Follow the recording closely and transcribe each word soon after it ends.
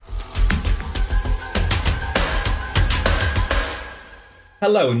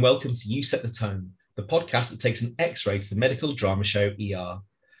Hello and welcome to You Set the Tone, the podcast that takes an X-ray to the medical drama show ER.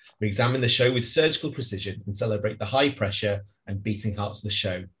 We examine the show with surgical precision and celebrate the high pressure and beating hearts of the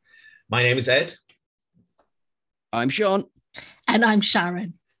show. My name is Ed. I'm Sean. And I'm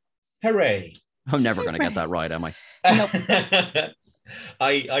Sharon. Hooray. I'm never going to get that right, am I? Nope.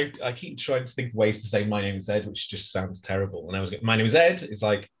 I keep trying to think of ways to say my name is Ed, which just sounds terrible. And I was my name is Ed. It's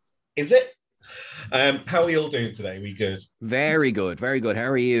like, is it? How are we all doing today? We good? Very good, very good. How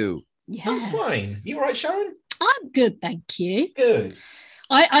are you? Yeah. I'm fine. You all right, Sharon? I'm good, thank you. Good.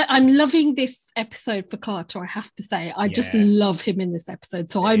 I'm loving this episode for Carter, I have to say. I just love him in this episode.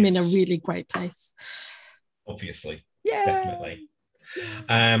 So I'm in a really great place. Obviously. Yeah. Definitely.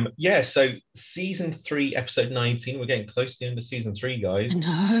 So season 3, episode 19. We're getting close to the end of season 3, guys.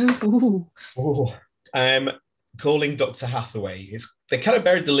 No. Calling Dr. Hathaway. They kind of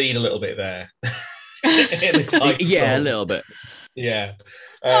buried the lead a little bit there. Yeah, a little bit. Yeah.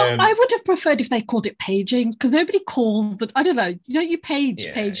 I would have preferred if they called it paging, because nobody calls it. I don't know. Don't you page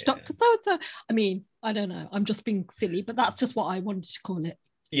Dr. So-and-so? I mean, I don't know. I'm just being silly, but that's just what I wanted to call it.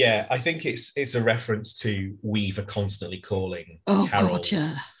 Yeah, I think it's a reference to Weaver constantly calling Carol. God,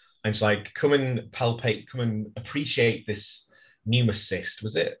 yeah. And it's like, come and palpate, come and appreciate this pneumocyst,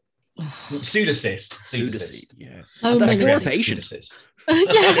 was it? Pseudocyst. Yeah. So many poor patient.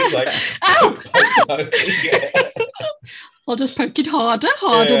 Yeah. Ow! I'll just poke it harder,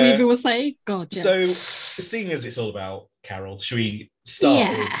 Weaver was saying. God, yeah. So, seeing as it's all about Carol, should we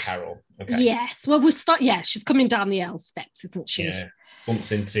start with Carol? Okay. Yes. Well, we'll start. Yeah, she's coming down the L steps, isn't she? Yeah.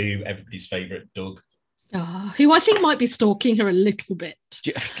 Bumps into everybody's favourite Doug. Who I think might be stalking her a little bit.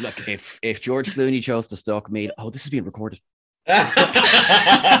 Look, if George Clooney chose to stalk me, this is being recorded.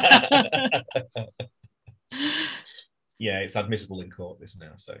 Yeah, it's admissible in court this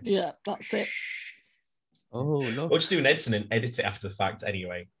now. So yeah, that's it. Oh no! We'll just do an edit and edit it after the fact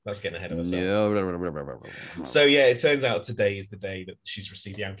anyway. That's getting ahead of ourselves. No. So yeah, it turns out today is the day that she's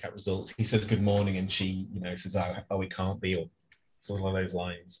received the AMCAT results. He says good morning, and she, says, "Oh, it can't be," or something along those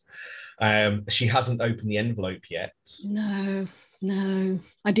lines. She hasn't opened the envelope yet. No.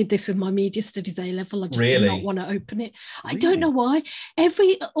 I did this with my media studies A level. I just Really? did not want to open it. I don't know why.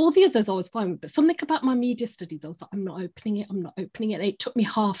 All the others I was fine with, but something about my media studies, I was like, I'm not opening it. It took me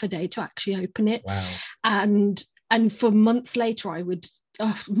half a day to actually open it. Wow. And for months later,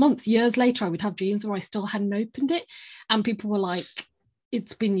 years later, I would have dreams where I still hadn't opened it. And people were like,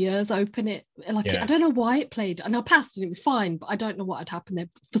 it's been years, open it. I don't know why it played. And I passed and it was fine, but I don't know what had happened there.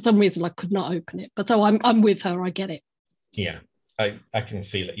 For some reason, I could not open it. But so I'm with her. I get it. Yeah. I can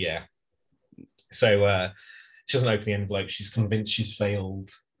feel it, yeah. So she doesn't open the envelope. She's convinced she's failed.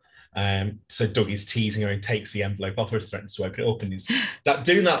 So Doug is teasing her and takes the envelope off her, threatens to open it up, and is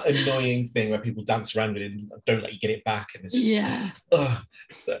doing that annoying thing where people dance around it and don't let you get it back. And it's that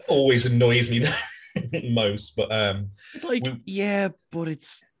always annoys me the most. But it's like, but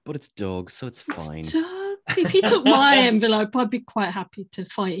it's Doug, so it's fine. Doug. If he took my envelope, I'd be quite happy to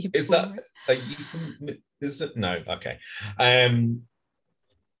fight him. Is it? No, okay.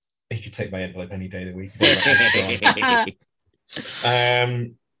 He could take my envelope any day of the week.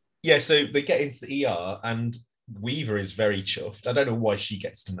 So they get into the ER and Weaver is very chuffed. I don't know why she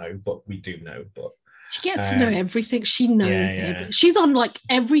gets to know, but we do know. But she gets to know everything. She knows everything. She's on like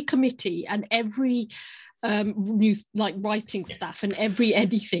every committee and every news, like writing staff and every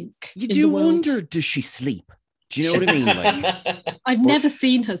anything. You do wonder, does she sleep? Do you know what I mean? Like, I've never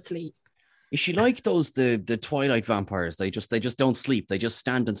seen her sleep. Is she like those the Twilight vampires? They just don't sleep. They just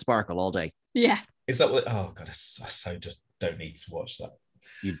stand and sparkle all day. Yeah. Is that what? Oh god, I so just don't need to watch that.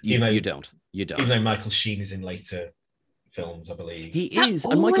 You don't. Even though Michael Sheen is in later films, I believe he is.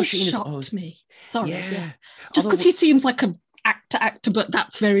 And Michael Sheen is shocked me. Sorry, yeah. Just because he seems like an actor, but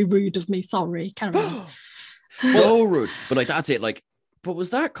that's very rude of me. Sorry, carry on. So rude. But like that's it. Like, but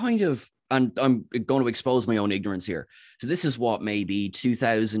was that kind of? And I'm going to expose my own ignorance here. So this is what, maybe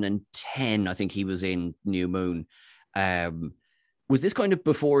 2010, I think he was in New Moon. Was this kind of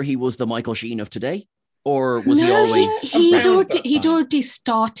before he was the Michael Sheen of today? Or was he always... He'd already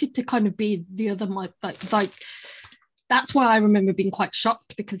started to kind of be the other Mike. Like that's why I remember being quite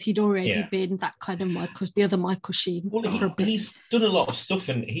shocked, because he'd already been that kind of the other Michael Sheen. Well, he's done a lot of stuff,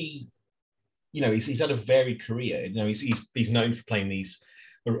 and he's had a varied career. He's known for playing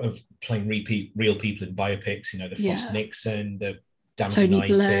real people in biopics, the Frost Nixon, the Damn Tony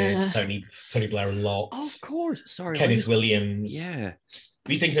United, Blair. Tony Blair a lot. Oh, of course. Sorry. Kenneth Williams. Yeah.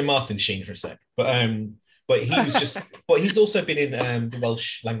 Be thinking of Martin Sheen for a sec. But he was just but he's also been in the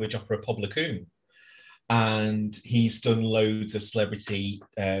Welsh language opera Pobl y Cwm. And he's done loads of celebrity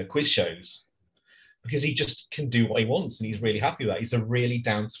quiz shows. because he just can do what he wants, and he's really happy with that. He's a really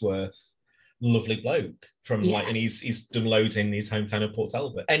down to earth, lovely bloke from and he's done loads in his hometown of Port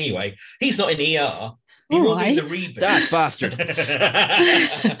Talbot. Anyway, he's not in ER. He will be the reboot. That bastard.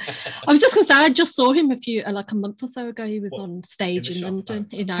 I was just going to say, I just saw him a month or so ago. He was on stage in London.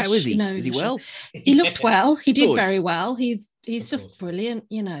 How is he? Is he well? He looked well. He did very well. He's just brilliant.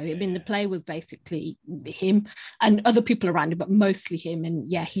 I mean, the play was basically him and other people around him, but mostly him. And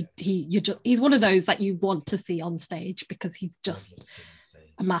he's one of those that you want to see on stage because he's just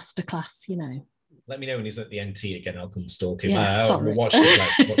a masterclass. Let me know when he's at the NT again. I'll come stalk him. Sorry. We'll watch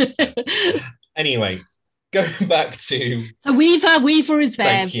the Anyway, going back to... So Weaver is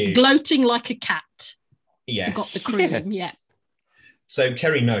there, gloating like a cat. Yes. He got the cream, yeah. So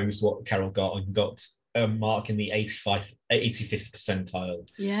Kerry knows what Carol got and got a mark in the 85th percentile,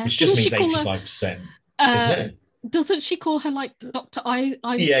 which just means 85%, isn't it? Doesn't she call her like Dr.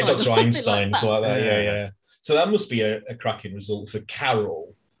 Einstein? Yeah, Dr. Einstein, like that. Yeah. So that must be a cracking result for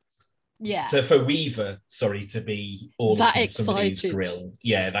Carol. Yeah. So for Weaver, to be all that up in excited. Somebody's grill.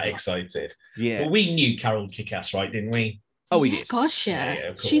 Yeah, that excited. Yeah. Well, we knew Carol would kick ass, right? Didn't we? Oh, we did. Gosh,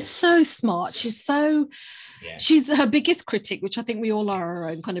 yeah. She's so smart. She's her biggest critic, which I think we all are our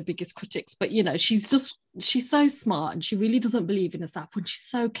own kind of biggest critics. But she's so smart, and she really doesn't believe in herself when she's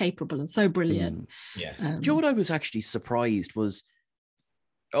so capable and so brilliant. Yeah. Do you know what I was actually surprised was?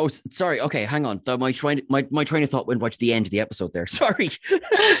 Oh, sorry. Okay, hang on. My train of thought went right to the end of the episode there. Sorry.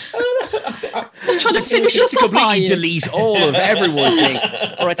 I was trying to finish this off. Completely delete all of everyone's thing.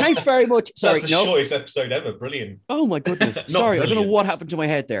 All right, thanks very much. Sorry, that's the shortest episode ever. Brilliant. Oh my goodness. Sorry, brilliant. I don't know what happened to my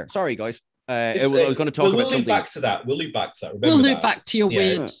head there. Sorry, guys. I was going to talk about something. We'll loop back to that. Remember we'll loop back to your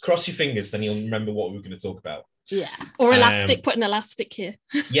weird. Cross your fingers, then you'll remember what we were going to talk about. Yeah, or elastic. Put an elastic here.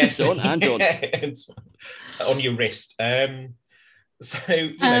 Yes, done and done on your wrist. So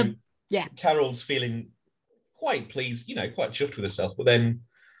Carol's feeling quite pleased, quite chuffed with herself. But then,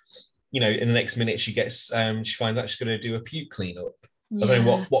 in the next minute, she gets she finds out she's going to do a puke cleanup. Yes. I don't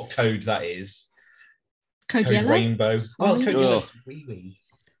know what code that is. Code yellow, rainbow. Well, code yellow,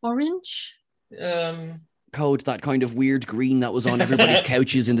 orange. Code that kind of weird green that was on everybody's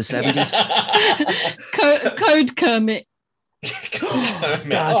couches in the 70s. Code Kermit.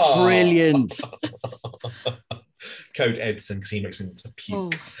 That's brilliant. Code Edson, because he makes me want to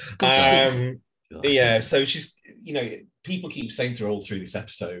puke. So she's, people keep saying to her all through this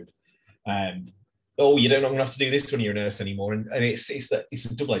episode, you're not going to have to do this when you're a nurse anymore. And it's a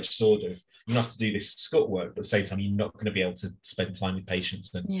double-edged sword of, you don't have to do this scut work, but at the same time, you're not going to be able to spend time with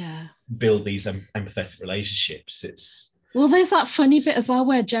patients and build these empathetic relationships. Well, there's that funny bit as well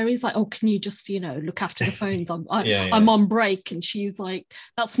where Jerry's like, "Oh, can you just, look after the phones? I'm on break," and she's like,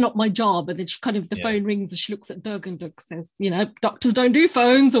 "That's not my job." And then she the phone rings and she looks at Doug, and Doug says, "Doctors don't do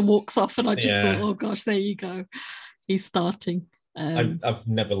phones," and walks off. And I just thought, "Oh gosh, there you go, he's starting." I've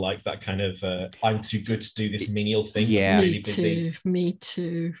never liked that kind of I'm too good to do this menial thing. Yeah, I'm really busy. Me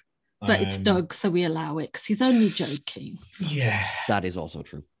too. But it's Doug, so we allow it because he's only joking. Yeah, that is also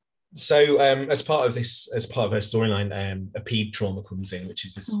true. So as part of her storyline, a ped trauma comes in, which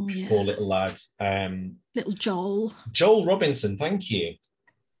is this poor little lad. Little Joel. Joel Robinson, thank you.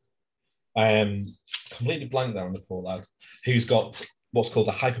 Completely blank there on the poor lad, who's got what's called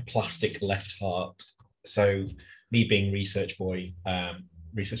a hyperplastic left heart. So me being research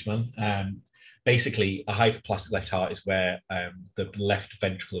man, basically a hyperplastic left heart is where the left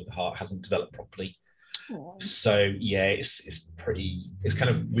ventricle of the heart hasn't developed properly. So it's kind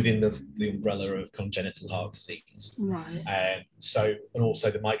of within the umbrella of congenital heart disease, right? And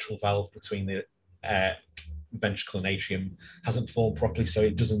also the mitral valve between the ventricle and atrium hasn't formed properly, so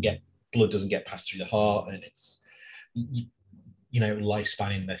blood doesn't get passed through the heart, and it's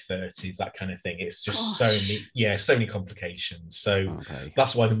lifespan in their 30s, that kind of thing. It's just so many complications. So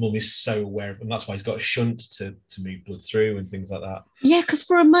that's why the mum is so aware of, and that's why he's got a shunt to move blood through and things like that. Yeah, because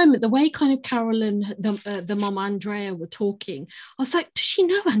for a moment, the way kind of Carol and the mum Andrea were talking, I was like, does she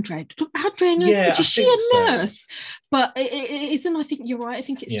know Andrea? Andrea knows, is she a nurse? But it isn't. I think you're right. I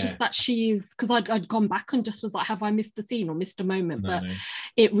think it's just that she's, because I'd gone back and just was like, have I missed a scene or missed a moment? But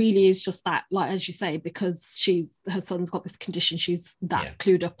it really is just that, like, as you say, because her son's got this condition, she's that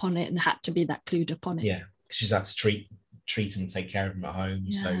clued up on it and had to be that clued up on it. Yeah, she's had to treat him and take care of him at home.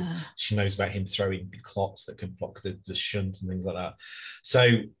 So she knows about him throwing clots that can block the shunt and things like that.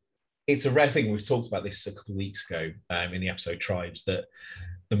 So it's a rare thing. We've talked about this a couple of weeks ago in the episode Tribes, that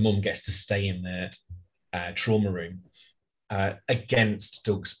the mum gets to stay in their trauma room against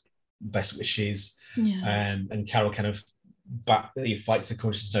Doug's best wishes. And Carol kind of fights her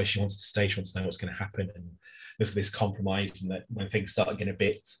conscience. No, she wants to stay. She wants to know what's going to happen. And there's this compromise, and that when things start getting a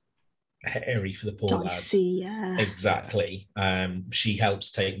bit hairy for the poor Dicey, lad. Exactly. She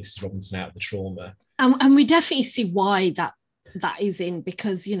helps take Mrs. Robinson out of the trauma. And we definitely see why that is in,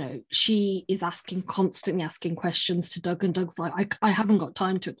 because she is constantly asking questions to Doug, and Doug's like, I haven't got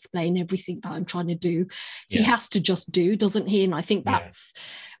time to explain everything that I'm trying to do. He has to just do, doesn't he? And I think that's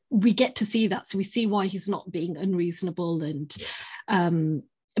we get to see that, so we see why he's not being unreasonable, and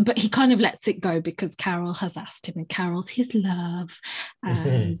but he kind of lets it go because Carol has asked him, and Carol's his love.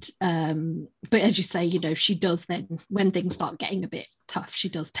 And but as you say, she does then, when things start getting a bit tough, she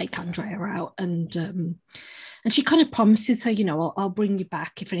does take Andrea out, and she kind of promises her, I'll bring you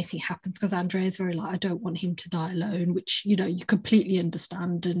back if anything happens, because Andrea's very like, I don't want him to die alone, which you completely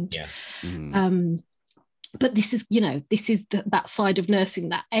understand. And but this is that side of nursing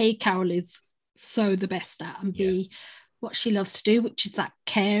that Carol is so the best at, and B, what she loves to do, which is that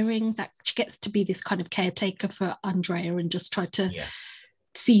caring, that she gets to be this kind of caretaker for Andrea and just try to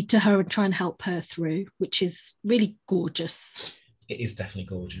see to her and try and help her through, which is really gorgeous. It is definitely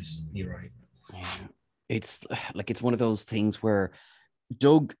gorgeous. You're right. Yeah. It's one of those things where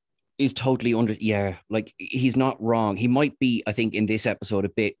Doug is totally he's not wrong. He might be, I think, in this episode a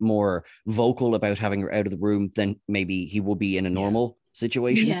bit more vocal about having her out of the room than maybe he would be in a normal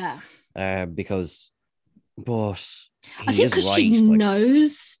situation. Yeah. Because, but I think because she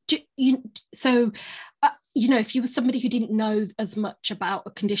knows. So, if you were somebody who didn't know as much about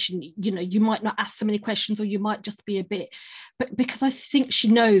a condition, you might not ask so many questions, or you might just be a bit. But because I think she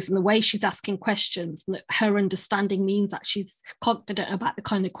knows, and the way she's asking questions, and that her understanding means that she's confident about the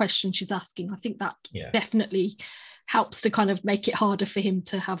kind of questions she's asking. I think that definitely helps to kind of make it harder for him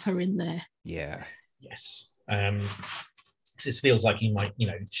to have her in there. Yeah. Yes. This feels like he might,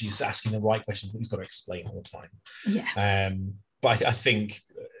 she's asking the right questions, but he's got to explain all the time. Yeah. But I think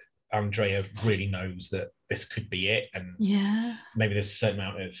Andrea really knows that this could be it, and maybe there's a certain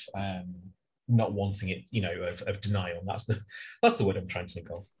amount of not wanting it, of denial. That's the word I'm trying to think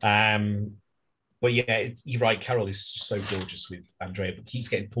of. But yeah, you're right. Carol is so gorgeous with Andrea, but keeps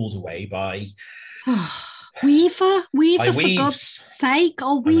getting pulled away by Weaver, for Weaves. God's sake.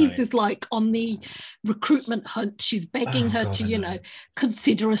 Weaves is like on the recruitment hunt. She's begging her to,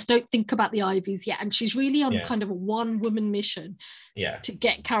 consider us, don't think about the Ivies yet. And she's really on kind of a one-woman mission to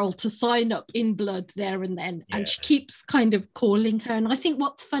get Carol to sign up in blood there and then. And she keeps kind of calling her. And I think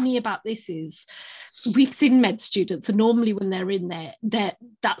what's funny about this is we've seen med students, and normally when they're in there,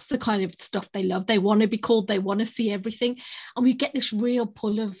 that's the kind of stuff they love. They want to be called, they want to see everything. And we get this real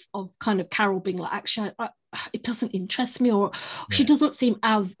pull of kind of Carol being like, actually, it doesn't interest me, or she doesn't seem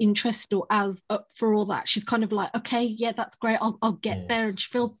as interested or as up for all that. She's kind of like, okay, yeah, that's great, I'll get there. And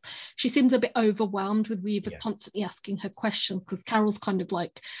she seems a bit overwhelmed with Weaver constantly asking her questions, because Carol's kind of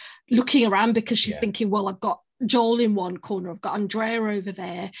like looking around because she's thinking, well, I've got Joel in one corner, I've got Andrea over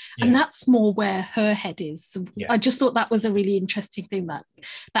there, and that's more where her head is. So I just thought that was a really interesting thing that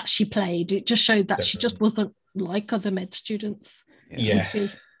she played. It just showed that she just wasn't like other med students.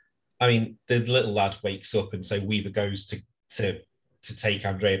 I mean, the little lad wakes up, and so Weaver goes to take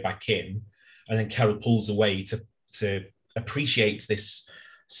Andrea back in, and then Carol pulls away to appreciate this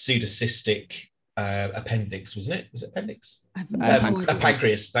pseudocystic appendix, wasn't it? Was it appendix? A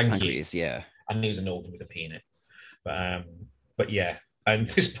pancreas. Thank you. Yeah. I knew it was an organ with a P in it, but yeah. And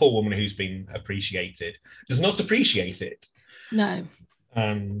this poor woman who's been appreciated does not appreciate it. No.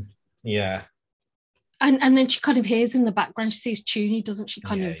 Yeah. And then she kind of hears in the background, she sees Toonie, doesn't she?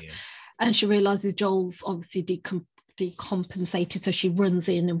 And she realizes Joel's obviously decompensated, so she runs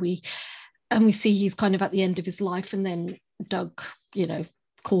in, and we see he's kind of at the end of his life, and then Doug,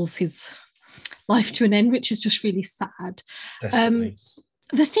 calls his life to an end, which is just really sad.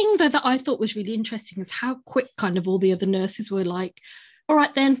 The thing though that I thought was really interesting is how quick kind of all the other nurses were like, all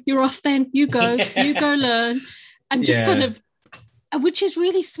right then, you're off then, you go learn, and just kind of, which is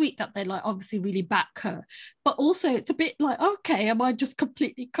really sweet that they like obviously really back her, but also it's a bit like, okay, am I just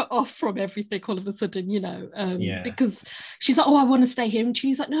completely cut off from everything all of a sudden, because she's like, oh, I want to stay here, and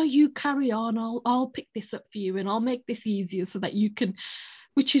she's like, no, you carry on, I'll pick this up for you, and I'll make this easier so that you can,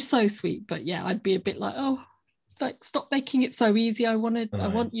 which is so sweet. But yeah, I'd be a bit like, oh, like, stop making it so easy. I want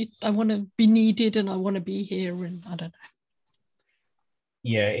to be needed, and I want to be here, and I don't know.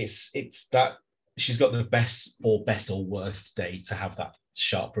 Yeah, it's that she's got the best or worst day to have that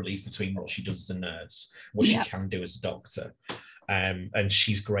sharp relief between what she does as a nurse, what she can do as a doctor, and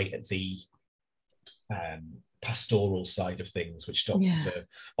she's great at the pastoral side of things, which doctors are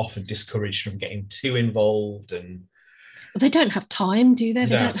often discouraged from getting too involved, and they don't have time, do they?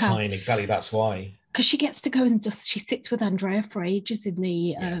 They don't have time. Exactly, that's why. Because she gets to go and she sits with Andrea for ages in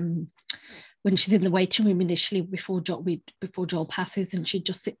the when she's in the waiting room initially before Joel passes, and she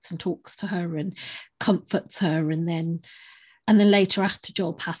just sits and talks to her and comforts her, and then later after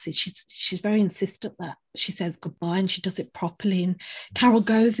Joel passes, she's very insistent that she says goodbye and she does it properly. And Carol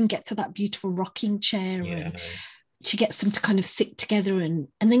goes and gets her that beautiful rocking chair, and she gets them to kind of sit together and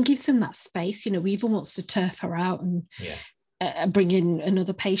then gives them that space. You know, Weaver wants to turf her out and bring in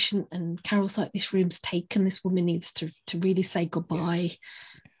another patient, and Carol's like, this room's taken, this woman needs to really say goodbye.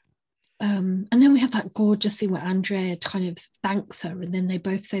 And then we have that gorgeous scene where Andrea kind of thanks her, and then they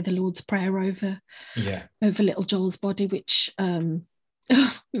both say the Lord's Prayer over little Joel's body, which it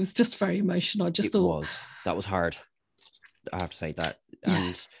was just very emotional. I just thought that was hard. I have to say that.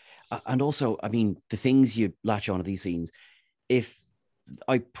 And also, I mean, the things you latch on to these scenes, if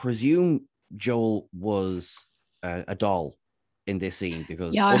I presume Joel was a doll in this scene,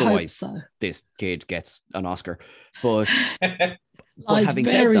 because otherwise this kid gets an Oscar. But having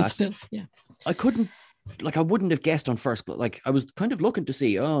said that, I wouldn't have guessed on first, but like I was kind of looking to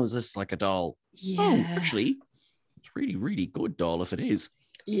see, is this like a doll? Yeah. Oh, actually, it's really, really good doll if it is.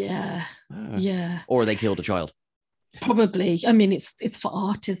 Yeah. Or they killed a child. Probably. I mean, it's for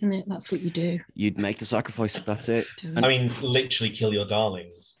art, isn't it? That's what you do. You'd make the sacrifice. That's it. I mean, literally kill your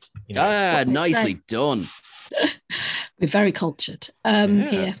darlings. You know? Nicely done. We're very cultured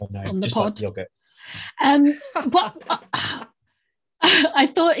here on the pod. But I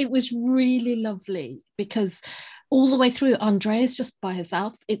thought it was really lovely because all the way through, Andrea's just by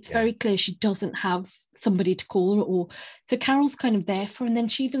herself. It's very clear she doesn't have somebody to call, so Carol's kind of there for, and then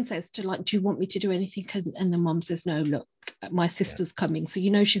she even says to like, do you want me to do anything? And the mom says, no, look, my sister's coming. So,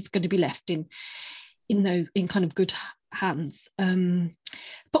 you know, she's going to be left in kind of good hands.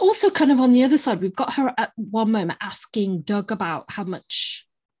 But also kind of on the other side, we've got her at one moment asking Doug about how much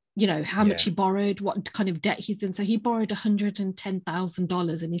he borrowed, what kind of debt he's in. So he borrowed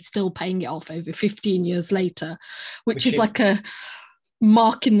 $110,000 and he's still paying it off over 15 years later, which is like a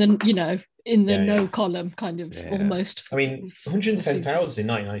mark in the, no column kind of almost. I mean, 110,000 in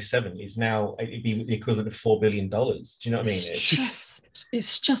 1997 is now, it'd be the equivalent of $4 billion. Do you know what I mean?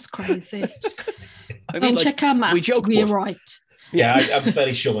 It's just crazy. I mean, check our maths. We're right. Yeah, I'm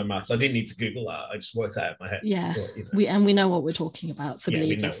fairly sure my maths. I didn't need to Google that. I just worked it out in my head. Yeah, but, we know what we're talking about. So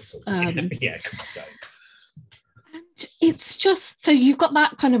believe us. Come on, guys. And it's just, so you've got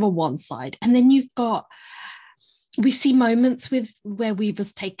that kind of on one side, and then we see moments where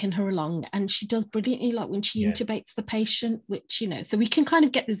Weaver's taken her along, and she does brilliantly, like when she intubates the patient, which, so we can kind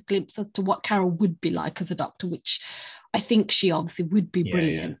of get this glimpse as to what Carol would be like as a doctor, which I think she obviously would be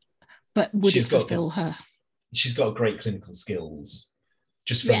brilliant, but would it fulfill her? She's got great clinical skills.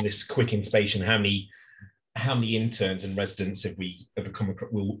 Just from this quick intubation, how many interns and residents have we ever come across,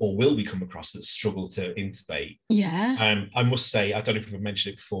 will we come across that struggle to intubate? Yeah. I must say, I don't know if we've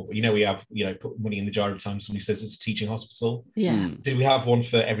mentioned it before, but we have, put money in the jar every time somebody says it's a teaching hospital. Yeah. Did we have one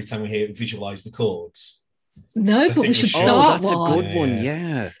for every time we hear visualize the chords? No, but we should start that's one. A good one,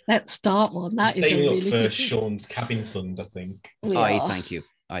 yeah. Let's start one. That is a saving really up for good Sean's cabin fund, I think. I thank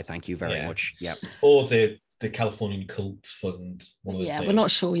you very much. Yeah. Or the Californian Cult Fund. We're not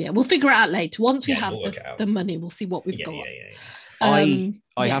sure yet. We'll figure it out later. Once we have the money, we'll see what we've got.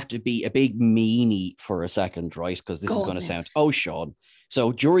 I have to be a big meanie for a second, right? Because this is going to sound, Sean.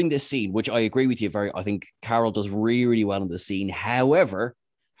 So during this scene, which I agree with you I think Carol does really, really well in the scene. However,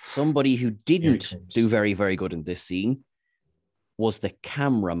 somebody who didn't do very, very good in this scene was the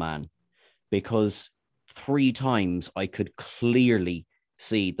cameraman, because 3 times I could clearly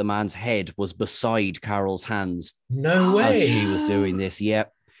see the man's head was beside Carol's hands. No way. As he was doing this.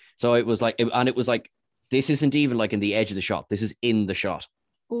 Yep. So it was like, this isn't even like in the edge of the shot. This is in the shot.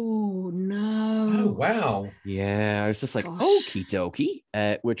 Oh no. Oh wow. Yeah. I was just like, okie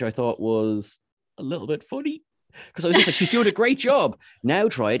dokie, which I thought was a little bit funny, because I was just like, she's doing a great job. Now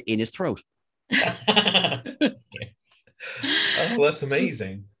try it in his throat. Oh, that's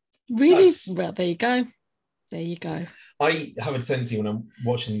amazing. Really? Well, there you go. I have a tendency when I'm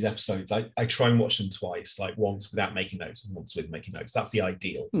watching these episodes, I try and watch them twice, like once without making notes and once with making notes. That's the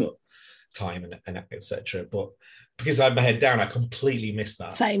ideal time and etc. But because I have my head down, I completely miss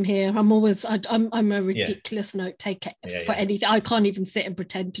that. Same here. I'm a ridiculous note taker for anything. I can't even sit and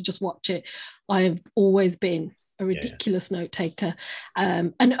pretend to just watch it. I have always been a ridiculous note taker,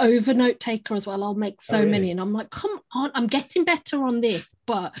 an over note taker as well. I'll make so many, and I'm like, come on, I'm getting better on this,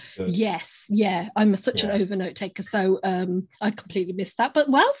 but I'm such an over note taker, so I completely missed that. But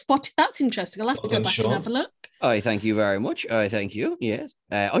well spotted. That's interesting. I'll have to go back and have a look. I thank you very much. I thank you. Yes.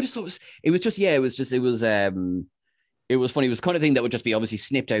 I just thought it was funny. It was the kind of thing that would just be obviously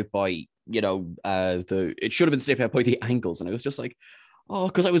snipped out by it should have been snipped out by the angles, and I was just like, oh,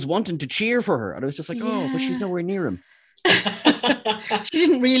 because I was wanting to cheer for her. And I was just like, oh, but she's nowhere near him. She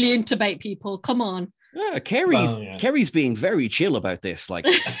didn't really intubate people. Come on. Yeah, Kerry's being very chill about this. Like,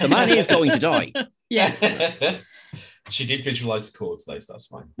 the man is going to die. Yeah. She did visualize the chords, though, so that's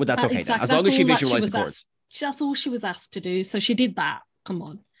fine. Well, that's okay. Exactly. As long as she visualized the chords. That's all she was asked to do. So she did that. Come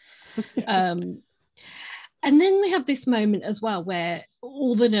on. And then we have this moment as well where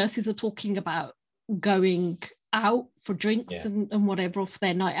all the nurses are talking about going out for drinks and whatever for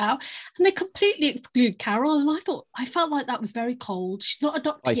their night out, and they completely exclude Carol. And I felt like that was very cold. She's not a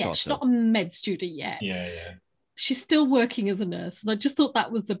doctor yet. She's not a med student yet. Yeah. She's still working as a nurse, and I just thought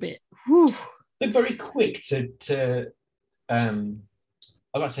that was a bit. Whew. They're very quick to I'm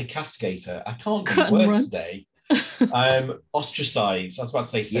about to say castigate her. I can't do words today. Ostracize. I was about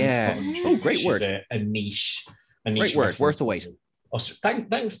to say Oh, great word. A niche great word. Worth the wait.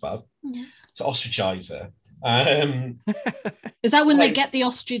 Thanks, Bob. Yeah. To ostracize her. Is that when they get the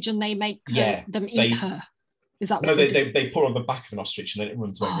ostrich and they make them eat her? Is that no? They put her on the back of an ostrich and then it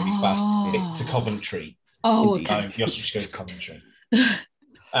runs away really fast to Coventry. Oh, okay. The ostrich goes to Coventry.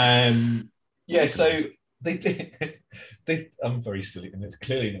 So they did. I'm very silly, and it's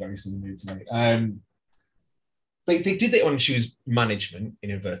clearly in a very silly mood tonight. They did it when she was management, in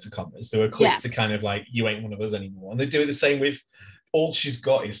inverted commas. They were quick to kind of like, you ain't one of us anymore. And they do it the same with, all she's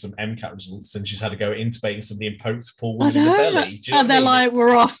got is some MCAT results, and she's had to go intubating somebody and poke to pull one in the belly. And they're like,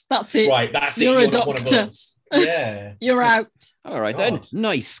 we're off. That's it. Right, that's it. You're a not doctor. one of us. Yeah. You're out. All right, then.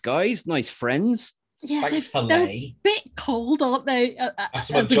 Nice, guys. Nice friends. Yeah, thanks, they're a bit cold, aren't they?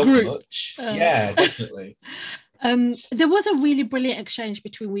 After my job much. Yeah, definitely. There was a really brilliant exchange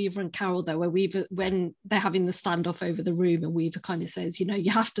between Weaver and Carol, though, where Weaver, when they're having the standoff over the room, and Weaver kind of says,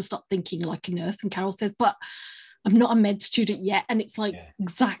 you have to stop thinking like a nurse. And Carol says, but I'm not a med student yet. And it's like,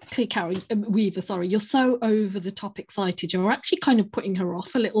 exactly, Weaver, sorry, you're so over the top excited. You're actually kind of putting her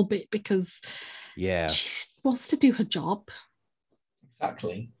off a little bit because she wants to do her job.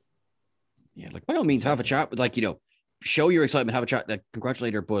 Exactly. Yeah, like by all means, have a chat with, like, show your excitement, have a chat, like,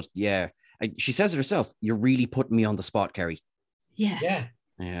 congratulate her. But she says it herself, you're really putting me on the spot, Kerry. Yeah.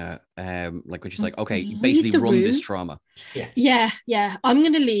 Like when she's like, okay, you basically run this trauma. Yeah. I'm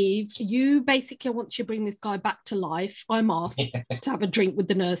going to leave. You basically, once you bring this guy back to life, I'm off to have a drink with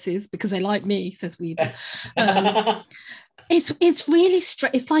the nurses because they like me, says Weaver. It's really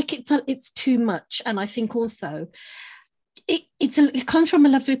it's like it's too much, and I think also it comes from a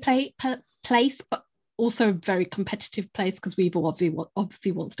lovely place, but also a very competitive place because Weaver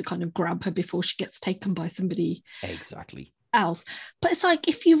obviously wants to kind of grab her before she gets taken by somebody else. But it's like,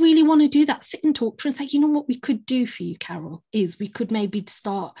 if you really want to do that, sit and talk to her and say, you know what we could do for you, Carol, is we could maybe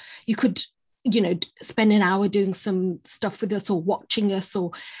you could spend an hour doing some stuff with us or watching us,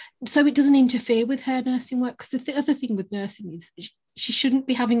 or so it doesn't interfere with her nursing work. Because the other thing with nursing is she shouldn't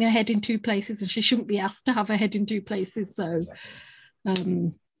be having her head in two places, and she shouldn't be asked to have her head in two places. So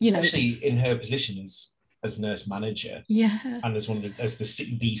especially in her position as nurse manager, and as the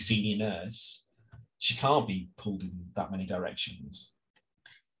senior nurse, she can't be pulled in that many directions.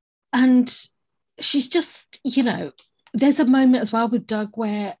 And she's just, there's a moment as well with Doug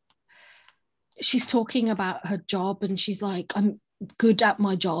where she's talking about her job and she's like, I'm good at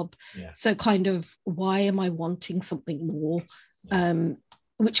my job. So kind of, why am I wanting something more?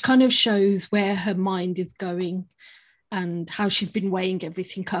 Which kind of shows where her mind is going and how she's been weighing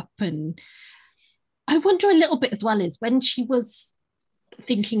everything up. And I wonder a little bit as well is when she was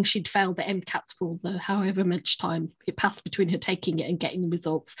thinking she'd failed the MCATs for the however much time it passed between her taking it and getting the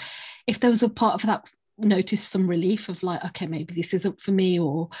results, if there was a part of that noticed some relief of like, okay, maybe this isn't for me,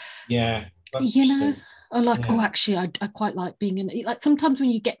 or or like, oh, actually I quite like being in, like sometimes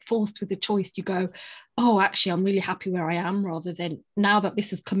when you get forced with a choice you go, oh, actually I'm really happy where I am, rather than now that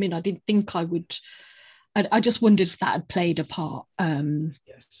this has come in I didn't think I would. I just wondered if that had played a part.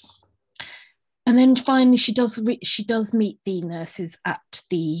 Yes. And then finally she does meet the nurses at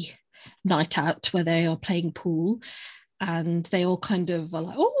the night out where they are playing pool, and they all kind of are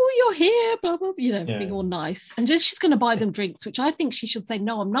like, oh, you're here, blah, blah, being all nice. And then she's going to buy them drinks, which I think she should say,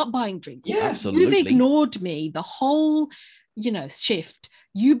 no, I'm not buying drinks. Yeah, absolutely. You've ignored me the whole, shift.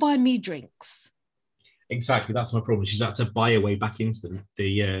 You buy me drinks. Exactly, that's my problem. She's had to buy her way back into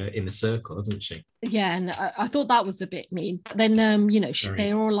the in the circle, hasn't she? Yeah, and I thought that was a bit mean. But then,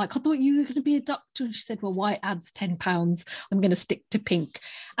 they're all like, I thought you were going to be a doctor. And she said, well, white adds £10. I'm going to stick to pink.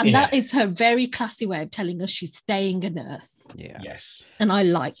 And that is her very classy way of telling us she's staying a nurse. Yeah. Yes. And I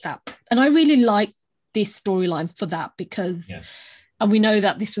like that. And I really like this storyline for that because, and we know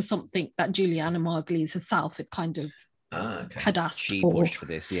that this was something that Juliana Margulies herself had kind of had asked She for. pushed for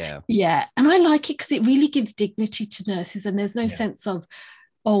this, yeah. Yeah, and I like it because it really gives dignity to nurses, and there's no sense of,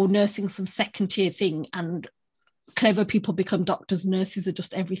 oh, nursing some second tier thing and clever people become doctors, nurses are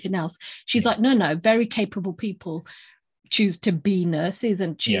just everything else. She's like, no, very capable people choose to be nurses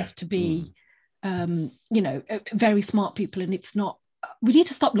and choose to be, very smart people. And it's not, we need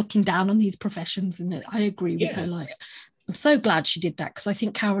to stop looking down on these professions. And I agree with her. Like, I'm so glad she did that because I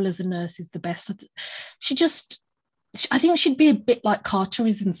think Carol as a nurse is the best. I think she'd be a bit like Carter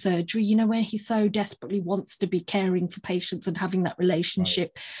is in surgery, you know, where he so desperately wants to be caring for patients and having that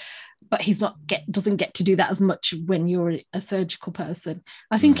relationship. Right. But he's doesn't get to do that as much when you're a surgical person.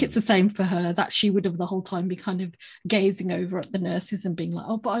 I think it's the same for her, that she would have the whole time be kind of gazing over at the nurses and being like,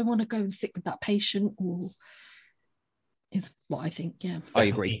 oh, but I want to go and sit with that patient, or is what I think. Yeah. I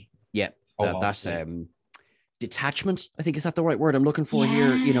agree. Yeah. That's detachment, I think, is that the right word I'm looking for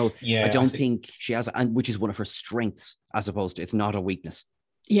here? You know, I don't think she has, and which is one of her strengths, as opposed to, it's not a weakness.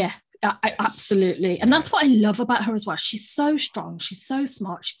 Yeah. Absolutely. And that's what I love about her as well. She's so strong, she's so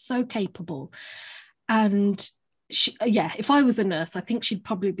smart, she's so capable. And she, if I was a nurse, I think she'd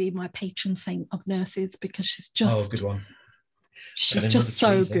probably be my patron saint of nurses, because she's just good one. She's just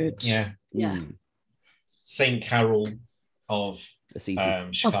so Teresa. Good. Yeah. Saint Carol of Chicago.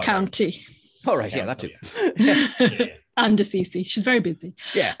 Of county. All right, that too. And Assisi. She's very busy.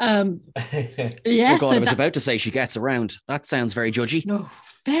 Yeah. Oh God, I was about to say she gets around. That sounds very judgy. No.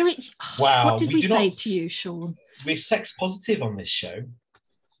 Very. Wow. What did we say to you, Sean? We're sex positive on this show.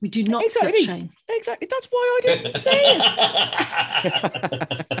 We do not slut shame. Exactly. That's why I didn't say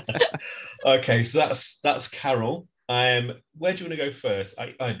it. Okay, so that's Carol. Where do you want to go first?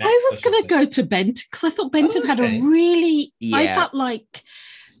 I was going to go to Benton because I thought Benton had a really. I felt like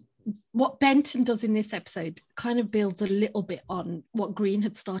what Benton does in this episode kind of builds a little bit on what Green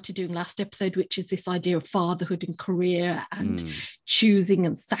had started doing last episode, which is this idea of fatherhood and career and choosing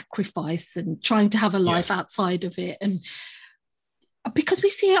and sacrifice and trying to have a life outside of it. And because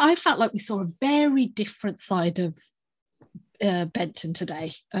I felt like we saw a very different side of Benton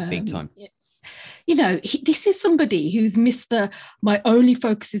today. Big time. You know, this is somebody who's Mr. My only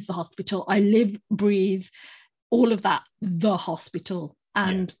focus is the hospital. I live, breathe, all of that, the hospital.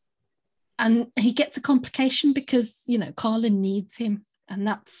 And he gets a complication because, you know, Carla needs him. And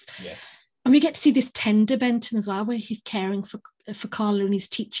that's... Yes. And we get to see this tender Benton as well, where he's caring for Carla and he's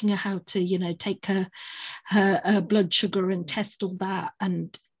teaching her how to, you know, take her blood sugar and test all that.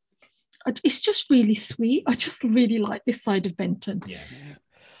 And it's just really sweet. I just really like this side of Benton. Yeah.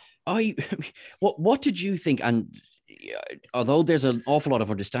 What did you think? And although there's an awful lot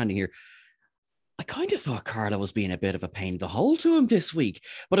of understanding here, I kind of thought Carla was being a bit of a pain in the hole to him this week.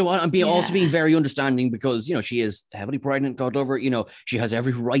 But I'm also being very understanding because, you know, she is heavily pregnant, God love her. You know, she has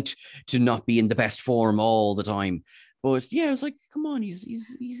every right to not be in the best form all the time. But yeah, I was like, come on,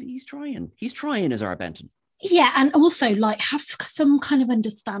 he's trying. He's trying as our Benton. Yeah, and also like have some kind of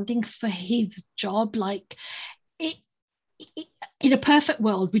understanding for his job. Like in a perfect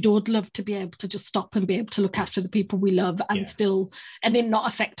world, we'd all love to be able to just stop and be able to look after the people we love and it not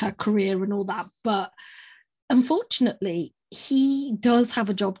affect our career and all that. But unfortunately, he does have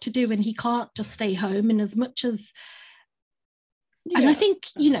a job to do and he can't just stay home. And as much as, and I think,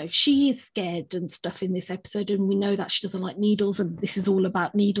 you know, she is scared and stuff in this episode, and we know that she doesn't like needles, and this is all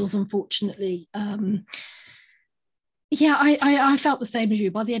about needles, unfortunately. I felt the same as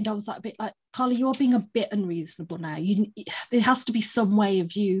you. By the end, I was like a bit like, Carla, you are being a bit unreasonable now. There has to be some way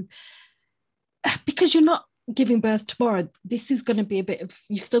of you, because you're not giving birth tomorrow. This is going to be a bit of,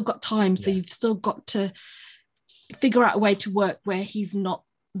 you've still got time, so you've still got to figure out a way to work where he's not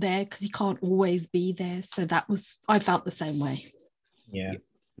there, because he can't always be there. So I felt the same way. Yeah.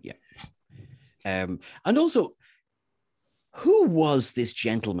 And also, who was this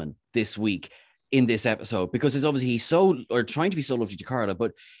gentleman this week in this episode? Because it's obviously he's trying to be so lovely to Carla,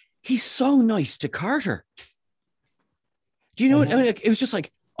 but he's so nice to Carter. Do you know what I mean? It was just like,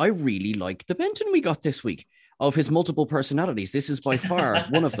 I really like the Benton we got this week. Of his multiple personalities, this is by far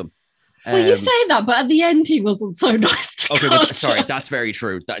one of them. Well, you say that, but at the end he wasn't so nice to Carter. But, sorry, that's very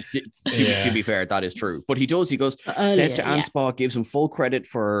true. To be fair, that is true. But he goes, says to Anspaugh, gives him full credit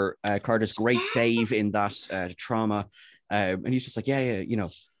for Carter's great save in that trauma. And he's just like, you know.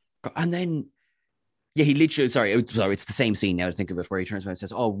 And then, he literally, sorry, it's the same scene now to think of it, where he turns around and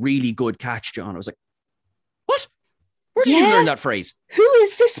says, oh, really good catch, John. I was like, what? Where did you learn that phrase? Who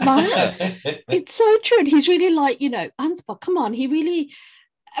is this man? It's so true. And he's really like, you know, Anspaugh, come on. He really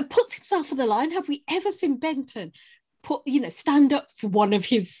puts himself on the line. Have we ever seen Benton stand up for one of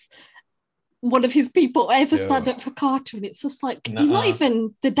his people, stand up for Carter? And it's just like, he's not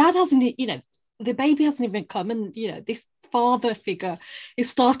even, the dad hasn't, you know, the baby hasn't even come, and this father figure is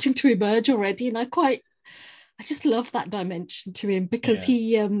starting to emerge already, and I just love that dimension to him, because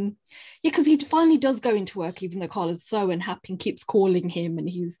he finally does go into work, even though Carla's so unhappy and keeps calling him, and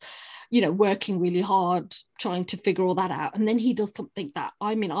he's working really hard trying to figure all that out, and then he does something that,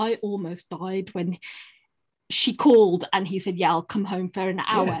 I almost died when she called and he said, yeah, I'll come home for an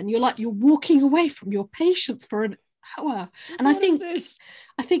hour, and you're walking away from your patients for an hour. And I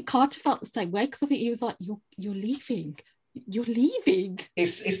think Carter felt the same way, because I think he was like, you're leaving.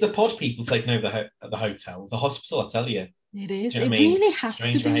 It's the pod people taking over the hotel, the hospital, I tell you. It is. It really has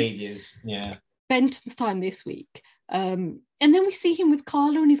Strange to be. behaviours. Yeah. Benton's time this week. And then we see him with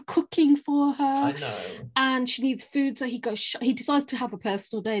Carla, and he's cooking for her. I know. And she needs food, so he goes. He decides to have a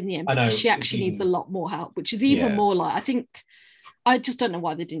personal day in the end, because she actually needs a lot more help, which is even more like, I think. I just don't know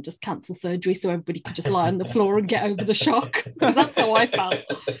why they didn't just cancel surgery so everybody could just lie on the floor and get over the shock. That's how I felt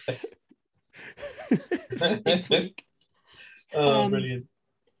this week. Oh, brilliant.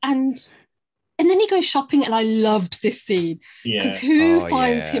 And then he goes shopping, and I loved this scene, because who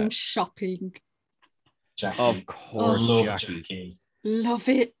finds him shopping? Jackie. Of course, Jackie. Love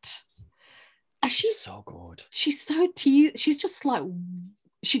it. And she's so good. She's so she's just like,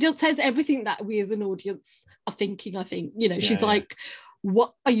 she says everything that we as an audience are thinking, I think. She's like,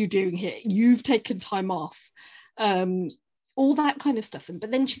 what are you doing here? You've taken time off. All that kind of stuff. But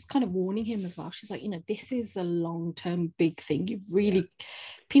then she's kind of warning him as well. She's like, this is a long-term big thing. You really,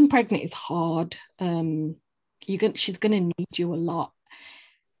 being pregnant is hard. She's going to need you a lot.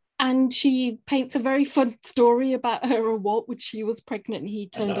 And she paints a very fun story about her and Walt when she was pregnant, and he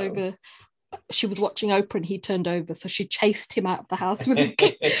turned over. She was watching Oprah, and he turned over, so she chased him out of the house with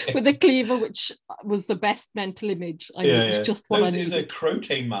a cleaver, which was the best mental image. It was just what I needed. It was a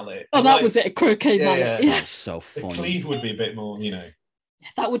croquet mallet. That was it, a croquet mallet. Yeah. That was so funny. A cleaver would be a bit more,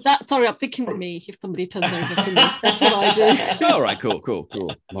 Sorry, I'm thinking of me if somebody turns over for me. That's what I do. All right, cool.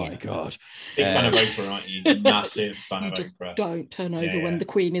 My God. Big fan of Oprah, aren't you? Massive fan of just Oprah. Don't turn over when the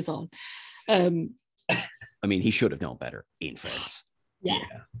Queen is on. He should have known better, in fairness. Yeah,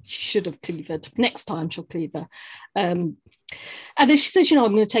 she should have cleavered. Next time she'll cleaver. And then she says, I'm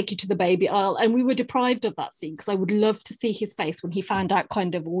going to take you to the baby aisle. And we were deprived of that scene, because I would love to see his face when he found out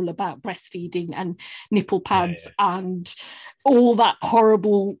kind of all about breastfeeding and nipple pads and all that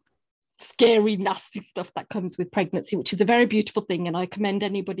horrible, scary, nasty stuff that comes with pregnancy, which is a very beautiful thing. And I commend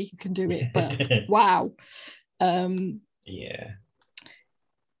anybody who can do it. But wow. Yeah.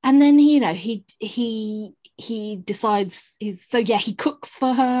 And then, he decides he cooks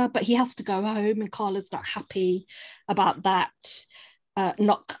for her, but he has to go home, and Carla's not happy about that.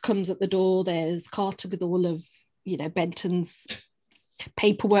 Knock comes at the door. There's Carter with all of Benton's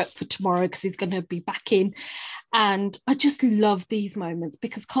paperwork for tomorrow, because he's going to be back in. And I just love these moments,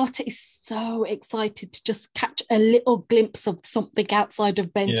 because Carter is so excited to just catch a little glimpse of something outside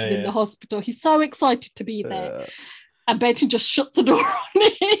of Benton in the hospital. He's so excited to be there. And Benton just shuts the door on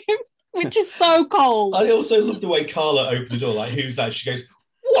him, which is so cold. I also love the way Carla opened the door, like, who's that? She goes,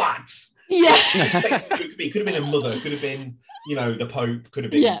 what? Yeah. It could have been a mother, could have been, the Pope, could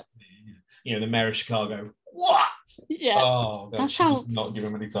have been, the mayor of Chicago. What? Yeah. Oh, God, she does not give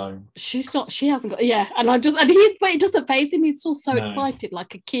him any time. She hasn't got, but it doesn't faze him. He's still so excited,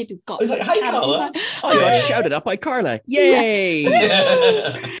 like a kid who's got. He's like, hey, Carla. I got shouted up by Carla. Yay.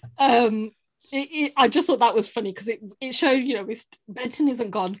 I just thought that was funny, because it showed, Benton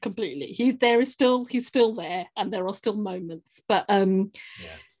isn't gone completely. He's still there, and there are still moments. But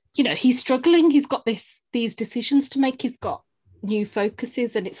he's struggling. He's got these decisions to make. He's got new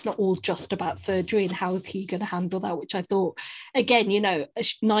focuses, and it's not all just about surgery, and how is he going to handle that, which I thought, again, a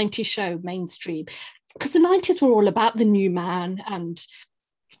 90s show, mainstream, because the 90s were all about the new man and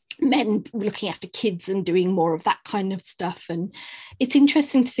men looking after kids and doing more of that kind of stuff. And it's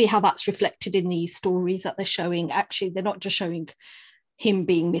interesting to see how that's reflected in these stories that they're showing. Actually, they're not just showing him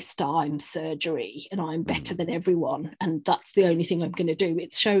being Mr. I'm surgery and I'm better than everyone, and that's the only thing I'm going to do.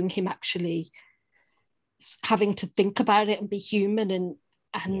 It's showing him actually having to think about it and be human,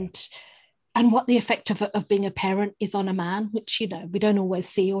 and what the effect of being a parent is on a man, which we don't always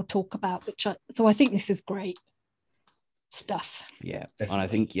see or talk about. So I think this is great stuff. Yeah, definitely. And I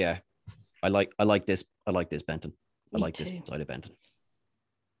think I like this Benton. I like this side of Benton.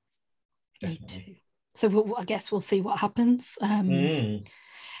 Me too. So I guess we'll see what happens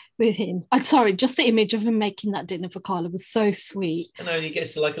with him. I'm sorry, just the image of him making that dinner for Carla was so sweet. I know, he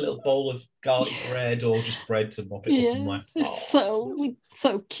gets like a little bowl of garlic bread or just bread to mop it up. And like,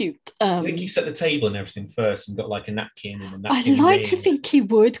 so cute. I think he set the table and everything first and got like a napkin and a napkin. I like to think he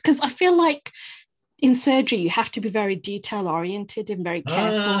would, because I feel like in surgery, you have to be very detail oriented and very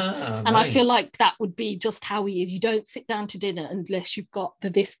careful. And nice. I feel like that would be just how he is. You don't sit down to dinner unless you've got the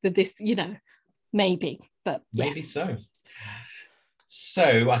this, maybe. But yeah. Maybe so.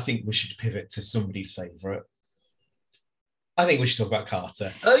 So I think we should pivot to somebody's favourite. I think we should talk about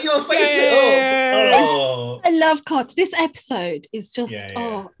Carter. Oh, your face lit up. Oh. I love Carter. This episode is just,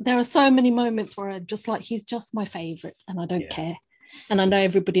 there are so many moments where I'm just like, he's just my favourite and I don't care. And I know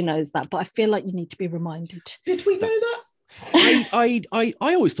everybody knows that, but I feel like you need to be reminded. Did we know that? I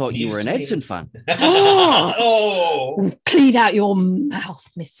always thought you were an Edson fan. Oh, clean out your mouth,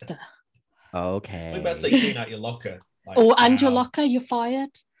 mister. Okay. We're about to say clean out your locker. Like, and your locker, you're fired.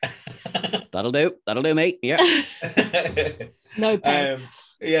 That'll do, mate. Yeah. No pay.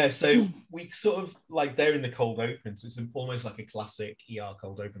 So we sort of like they're in the cold open, so it's almost like a classic ER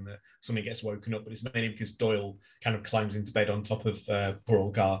cold open that somebody gets woken up, but it's mainly because Doyle kind of climbs into bed on top of poor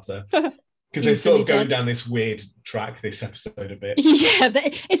old Carter. Because they're sort of going down this weird track this episode a bit. Yeah,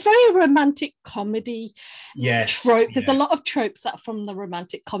 it's very romantic comedy trope. There's a lot of tropes that are from the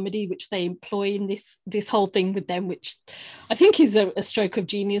romantic comedy, which they employ in this whole thing with them, which I think is a stroke of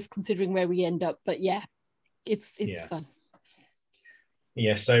genius considering where we end up. But yeah, it's fun.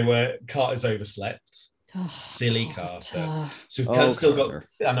 Yeah, so Carter's overslept. Oh, Silly Carter. So we've kind of still got,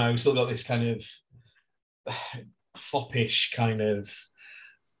 I know, we've still got this kind of foppish kind of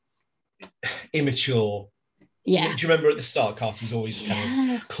immature. Yeah. Do you remember at the start, Carter was always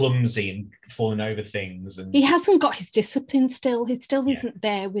kind of clumsy and falling over things, and he hasn't got his discipline still. He still isn't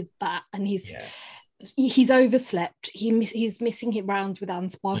there with that, and he's overslept. He's missing his rounds with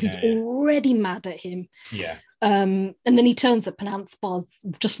Anspa, who's already mad at him. Yeah. And then he turns up and Anspar's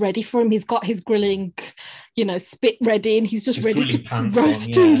just ready for him. He's got his grilling, spit ready, and he's just ready to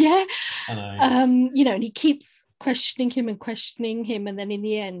roast him. Yeah. And he keeps questioning him, and then in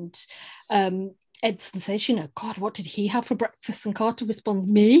the end, Edson says, God, what did he have for breakfast? And Carter responds,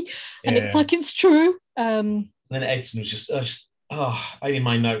 me. And it's like, it's true. And then Edson was just I in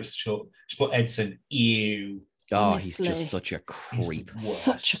my notes just put Edson, ew. Oh, honestly. He's just such a creep.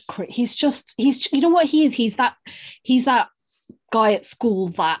 Such a creep. He's you know what he is? He's that guy at school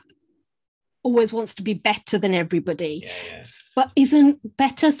that always wants to be better than everybody. Yeah. But isn't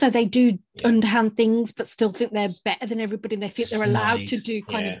better, so they do underhand things, but still think they're better than everybody, and they think they're allowed to do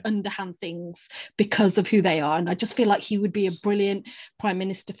kind of underhand things because of who they are. And I just feel like he would be a brilliant Prime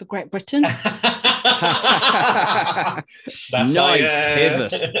Minister for Great Britain. Nice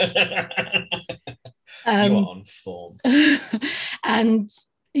pivot. You are on form. And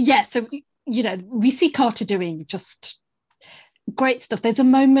so we see Carter doing just great stuff. There's a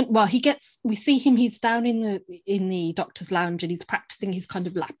moment we see him, he's down in the doctor's lounge and he's practicing his kind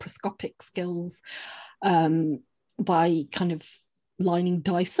of laparoscopic skills by kind of lining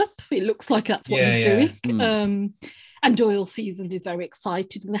dice up. It looks like that's what he's doing. And Doyle sees and is very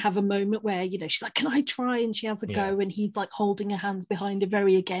excited, and they have a moment where she's like, can I try? And she has a go, and he's like holding her hands behind her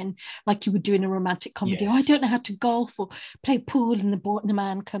very again like you would do in a romantic comedy. I don't know how to golf or play pool, and the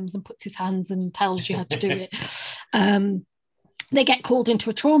man comes and puts his hands and tells you how to do it. They get called into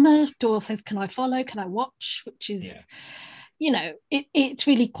a trauma. Doyle says, can I follow? Can I watch? Which is, it's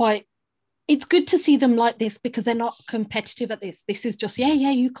really quite, it's good to see them like this because they're not competitive at this. This is just,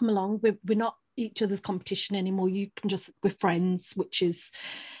 you come along. We're not each other's competition anymore. We're friends, which is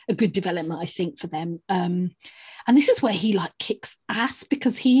a good development, I think, for them. And this is where he like kicks ass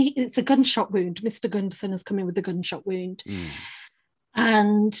because it's a gunshot wound. Mr. Gunderson has come in with a gunshot wound.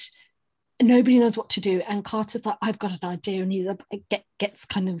 And nobody knows what to do, and Carter's like, I've got an idea, and he gets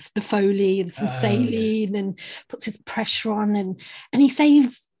kind of the Foley and some saline and puts his pressure on, and he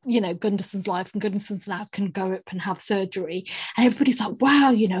saves Gunderson's life, and Gunderson's now can go up and have surgery, and everybody's like,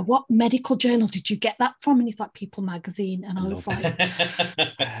 wow, what medical journal did you get that from? And he's like, People magazine. And I was like,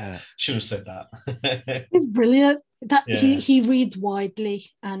 should have said that. It's brilliant that he reads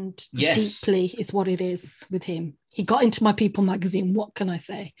widely and deeply is what it is with him. He got into my People magazine. What can I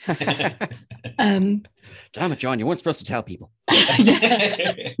say? Damn it, John, you weren't supposed to tell people.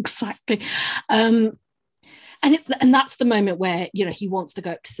 Yeah, exactly. And that's the moment where he wants to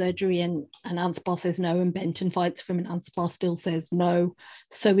go up to surgery, and Anspa says no, and Benton fights for him, and Anspa still says no.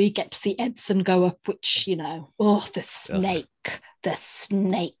 So we get to see Edson go up, which the snake. The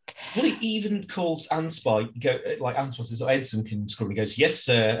snake. Well, he even calls Anspa. Like Anspa says, Edson can score. He goes, yes,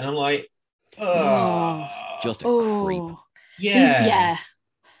 sir. And I'm like, just a creep. Yeah.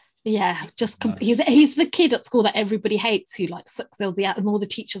 He's the kid at school that everybody hates, who like sucks all the out, and all the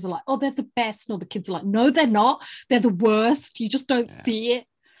teachers are like, oh, they're the best, and all the kids are like, no, they're not. They're the worst. You just don't see it.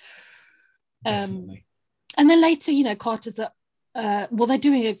 Definitely. And then later, Carter's up well, they're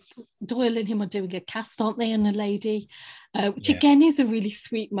doing Doyle and him are doing a cast, aren't they, and a lady, which again is a really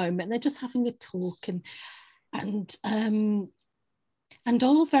sweet moment. They're just having a talk, and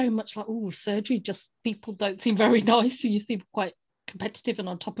Doyle's very much like, oh, surgery, just people don't seem very nice, and you seem quite competitive and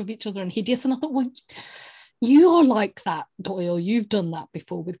on top of each other and hideous. And I thought, well, you're like that, Doyle. You've done that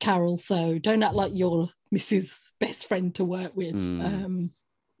before with Carol, so don't act like you're Mrs. Best Friend to work with.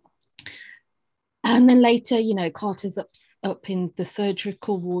 And then later, Carter's up in the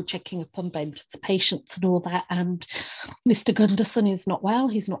surgical ward checking up on Benton's patients and all that. And Mr. Gunderson is not well.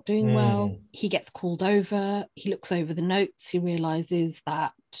 He's not doing well. He gets called over. He looks over the notes. He realizes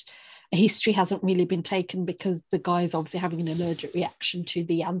that a history hasn't really been taken because the guy is obviously having an allergic reaction to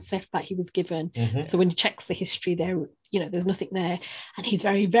the Ansef that he was given. So when he checks the history there, there's nothing there. And he's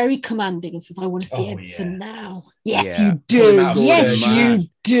very, very commanding and says, I want to see Edson now. Yes, you do. Yes, you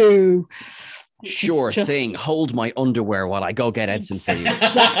do. Sure thing. Hold my underwear while I go get Edson for you.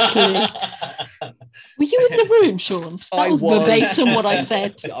 Exactly. Were you in the room, Sean? That was verbatim what I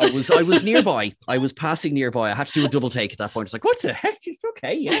said. I was nearby. I was passing nearby. I had to do a double take at that point. It's like, what the heck? It's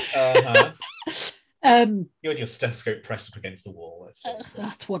okay, yeah. You had your stethoscope pressed up against the wall.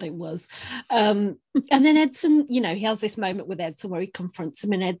 That's what it was. And then Edson, he has this moment with Edson where he confronts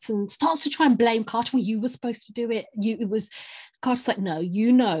him, and Edson starts to try and blame Carter. Well, you were supposed to do it. Carter's like,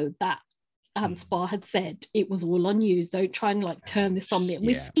 no, that Ansbar had said it was all on you. Don't try and turn this on me. And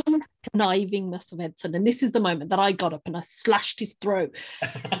we've seen the connivingness of Edson, and this is the moment that I got up and I slashed his throat.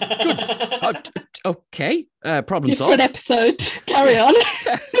 Okay, problem Different solved. episode. Carry on.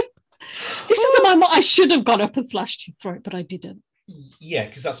 This is the moment I should have got up and slashed his throat, but I didn't. Yeah,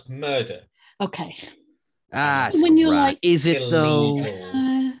 because that's murder. Okay. When you're like, is it though?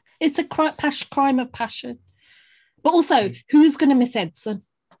 It's a crime of passion. But also, who's going to miss Edson?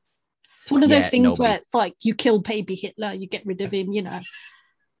 It's one of those things where it's like you kill baby Hitler, you get rid of him,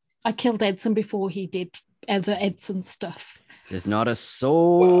 I killed Edson before he did other Edson stuff. There's not a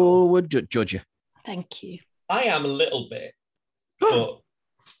soul would judge you. Thank you. I am a little bit, but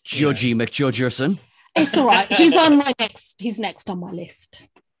Judgy McJudgerson. It's all right. He's next on my list.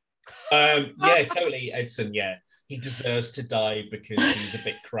 Yeah, totally, Edson. Yeah, he deserves to die because he's a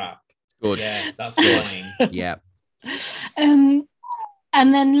bit crap. Good. Yeah, that's fine. Yeah.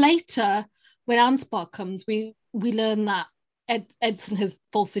 And then later, when Ansbar comes, we learn that Edson has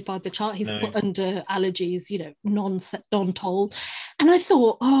falsified the chart. He's put under allergies, non-told. And I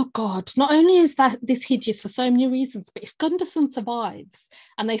thought, oh God, not only is this hideous for so many reasons, but if Gunderson survives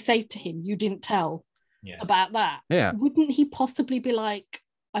and they say to him, you didn't tell about that, wouldn't he possibly be like,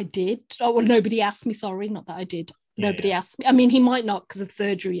 I did? Oh, well, nobody asked me, sorry, not that I did. Nobody asked me. I mean, he might not because of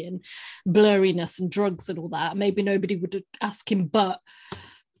surgery and blurriness and drugs and all that. Maybe nobody would ask him, but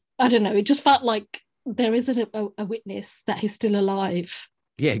I don't know. It just felt like there isn't a witness that he's still alive.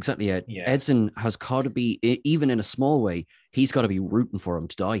 Yeah, exactly. Yeah. Edson has got to be, even in a small way, he's got to be rooting for him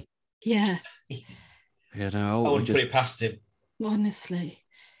to die. Yeah. I wouldn't put it past him. Honestly.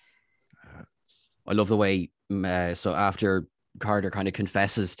 I love the way, so after Carter kind of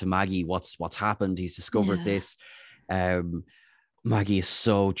confesses to Maggie what's happened, he's discovered this. Maggie is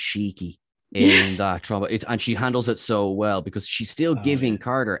so cheeky in that trauma, and she handles it so well because she's still giving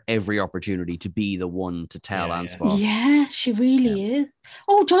Carter every opportunity to be the one to tell Ansbar. Yeah, she really is.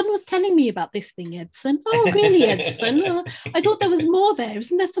 Oh, John was telling me about this thing, Edson. Oh, really, Edson? I thought there was more there.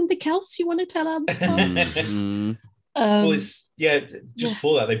 Isn't there something else you want to tell Ansbar? Well, it's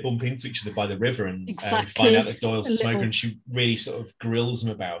before that they bump into each other by the river and find out that Doyle's smoker, and she really sort of grills him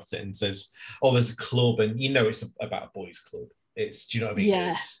about it and says, "Oh, there's a club, and it's about a boys' club. It's, do you know what I mean? Yeah.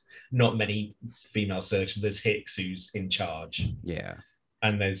 There's not many female surgeons. There's Hicks who's in charge,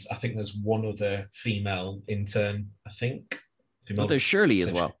 and I think there's one other female intern. But there's Shirley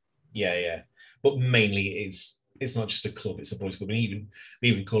as well. Yeah, but mainly it's not just a club; it's a boys' club, and we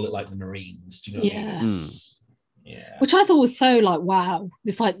even call it like the Marines. Do you know what I mean? Yeah. Which I thought was so wow.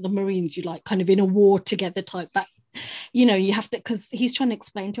 It's like the Marines, you kind of in a war together type. That, you have to, because he's trying to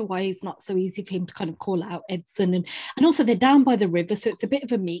explain to her why it's not so easy for him to kind of call out Edson. And also they're down by the river. So it's a bit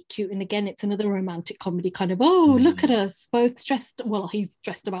of a meet cute. And again, it's another romantic comedy kind of, look at us both stressed. Well, he's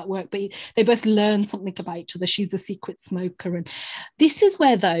stressed about work, but they both learn something about each other. She's a secret smoker. And this is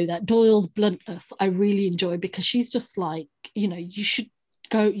where, though, that Doyle's bluntness I really enjoy, because she's just like, you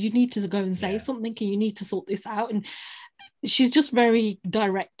need to go and say something, and you need to sort this out. And she's just very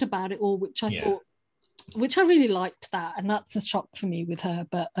direct about it all, which I thought, which I really liked that. And that's a shock for me with her,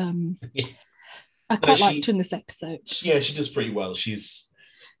 but I quite liked her in this episode. Yeah, she does pretty well.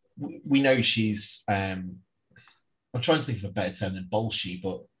 We know she's, I'm trying to think of a better term than bolshy,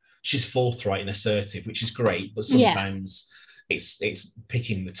 but she's forthright and assertive, which is great, but sometimes it's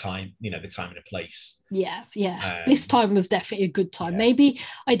picking the time, the time and a place. Yeah. This time was definitely a good time. Maybe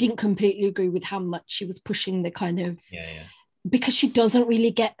I didn't completely agree with how much she was pushing the kind of because she doesn't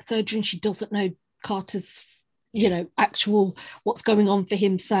really get surgery and she doesn't know Carter's actual what's going on for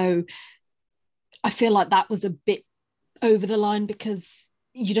him. So I feel like that was a bit over the line because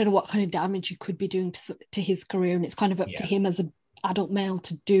you don't know what kind of damage you could be doing to his career, and it's kind of up to him as an adult male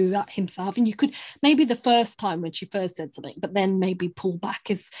to do that himself. And you could maybe the first time when she first said something, but then maybe pull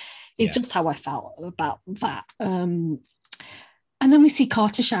back is just how I felt about that. And then we see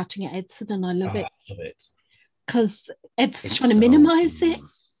Carter shouting at Edson, and I love it. I love it because Edson's trying to minimize it.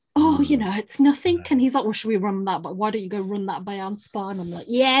 Oh, it's nothing. And he's like, well, should we run that? But why don't you go run that by Anspa? And I'm like,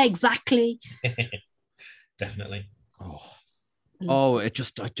 yeah, exactly. Definitely. He's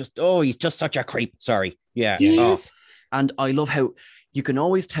just such a creep. Sorry. Yeah. And I love how you can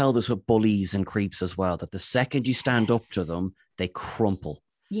always tell this with bullies and creeps as well, that the second you stand up to them, they crumple.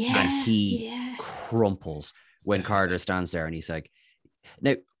 And he crumples when Carter stands there and he's like,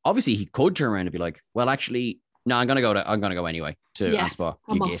 now, obviously he could turn around and be like, well, actually, no, I'm gonna go anyway to Anspa.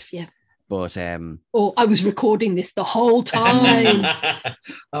 I'm off, But I was recording this the whole time.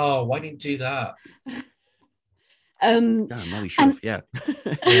 Oh, why didn't you do that? No, he should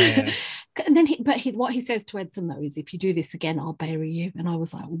have, And then what he says to Edson though is, if you do this again, I'll bury you. And I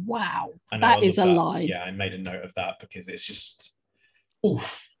was like, wow, that is a line. Yeah, I made a note of that because it's just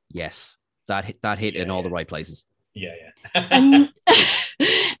oof. Yes, that hit in all the right places.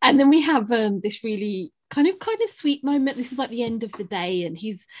 And then we have this really kind of sweet moment. This is like the end of the day and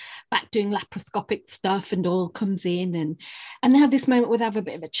he's back doing laparoscopic stuff and all comes in and they have this moment where they have a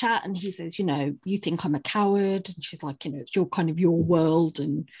bit of a chat and he says, you think I'm a coward? And she's like, it's your kind of your world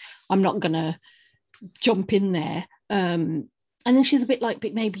and I'm not gonna jump in there. And then she's a bit like,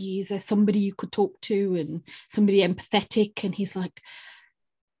 but maybe is there somebody you could talk to and somebody empathetic? And he's like,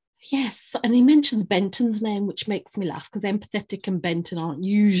 yes. And he mentions Benton's name, which makes me laugh because empathetic and Benton aren't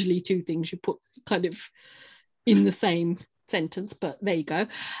usually two things you put kind of in the same sentence, but there you go.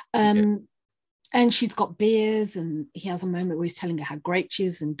 And she's got beers and he has a moment where he's telling her how great she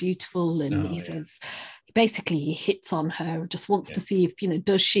is and beautiful. And he says, basically he hits on her, just wants to see if,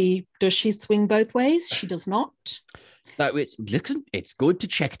 does she swing both ways? She does not. Listen, it's good to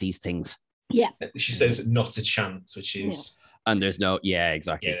check these things. Yeah. She says not a chance, which is... And there's no,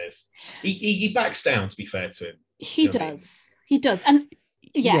 exactly. Yeah, it is. He backs down, to be fair to him. He does. He does. And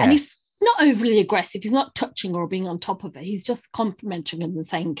and he's not overly aggressive. He's not touching or being on top of it. He's just complimenting him and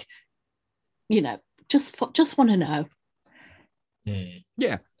saying, just want to know.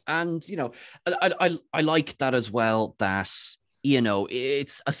 Yeah. And, I like that as well, that,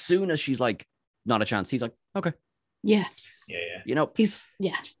 it's as soon as she's like, not a chance, he's like, okay. Yeah.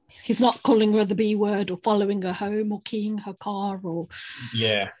 He's not calling her the B word or following her home or keying her car or...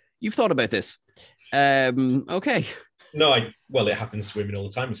 Yeah. You've thought about this. Okay. No, it happens to women all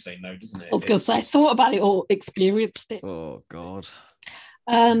the time, saying no, doesn't it? I was going to say, I thought about it or experienced it. Oh, God.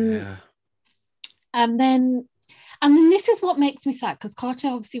 And then this is what makes me sad, because Carter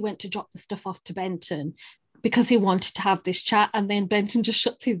obviously went to drop the stuff off to Benton because he wanted to have this chat, and then Benton just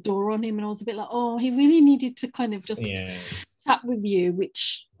shuts his door on him, and I was a bit like, oh, he really needed to kind of just... chat with you,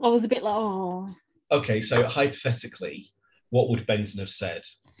 which I was a bit like, oh. Okay, so hypothetically, what would Benton have said?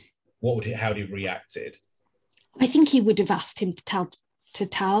 How would he have reacted? I think he would have asked him to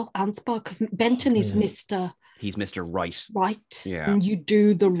tell Anspa, because Benton is Mr. He's Mr. Right. Right. Yeah. And you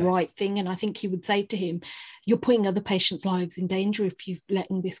do the right thing. And I think he would say to him, you're putting other patients' lives in danger if you've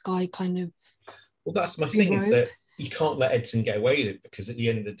letting this guy kind of... Well, that's my thing, is that you can't let Edson get away with it, because at the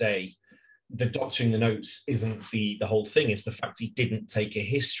end of the day, the doctoring the notes isn't the whole thing. It's the fact he didn't take a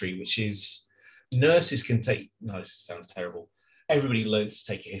history, which is nurses can take. No, this sounds terrible. Everybody learns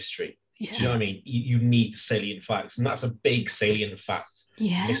to take a history. Yeah. Do you know what I mean? You need salient facts, and that's a big salient fact to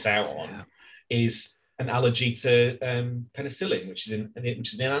miss out on. Is an allergy to penicillin, which is in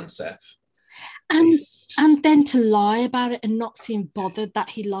Ansef. And then to lie about it and not seem bothered that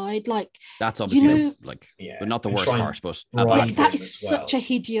he lied, like that's obviously but not the worst part, but that is such a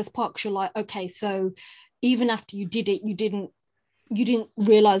hideous part. 'Cause you're like, okay, so even after you did it, you didn't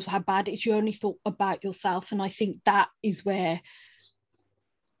realize how bad it is. You only thought about yourself, and I think that is where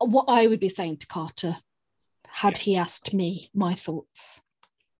what I would be saying to Carter had he asked me my thoughts.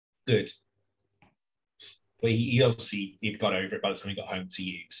 Good. But he obviously he'd got over it by the time he got home to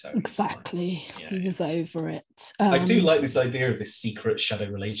you. So exactly, he was over it. I do like this idea of this secret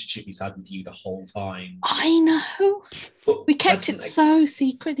shadow relationship he's had with you the whole time. I know. But we kept it so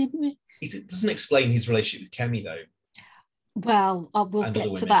secret, didn't we? It doesn't explain his relationship with Kemi though. Well, I will And get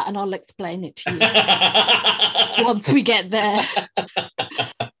other to women. that, and I'll explain it to you once we get there.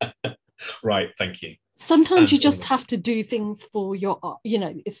 Right, thank you. Sometimes you And just other have to do things for your,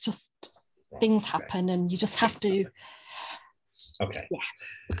 it's just things happen, and you just have to. Okay.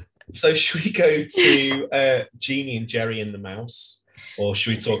 Yeah. So should we go to Jeannie and Jerry and the mouse, or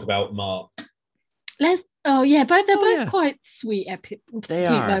should we talk about Mark? They're both yeah. quite sweet, They sweet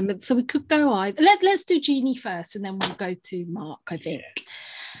are. moments. So we could go either. Let's do Jeannie first, and then we'll go to Mark, I think.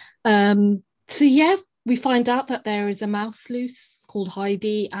 So yeah, we find out that there is a mouse loose called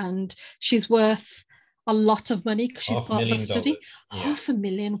Heidi, and she's worth a lot of money because she's part of a study. Yeah.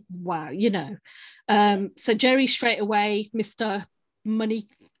 $500,000. Wow, So Jerry straight away, Mr. Money,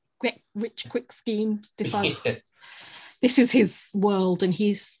 rich quick scheme, decides this is his world, and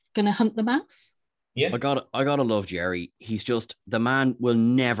he's gonna hunt the mouse. Yeah, I gotta love Jerry. He's just, the man will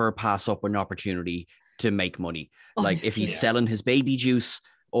never pass up an opportunity to make money. Honestly. Like if he's selling his baby juice,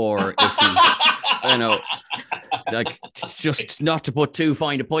 or if he's like, just not to put too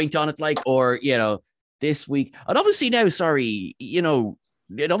fine a point on it, like, or this week. And obviously now, it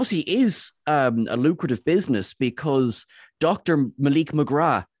obviously is a lucrative business because Dr. Malik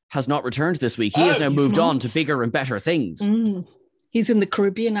McGrath has not returned this week. He has now moved on to bigger and better things. He's in the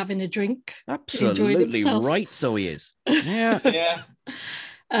Caribbean having a drink. Absolutely right. So he is. Yeah. Yeah.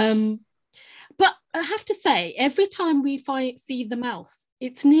 But I have to say, every time we see the mouse,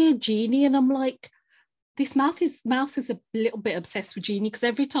 it's near Jeannie, and I'm like, this mouse is a little bit obsessed with Jeannie, because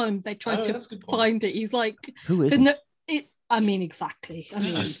every time they try to find it, he's like, who is it? Exactly.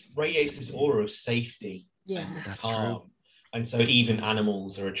 She just radiates this aura of safety. Yeah, that's true. And so even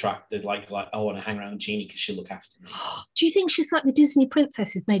animals are attracted, like I want to hang around Jeannie because she'll look after me. Do you think she's like the Disney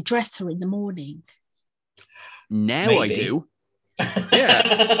princesses, and they dress her in the morning? Now Maybe. I do.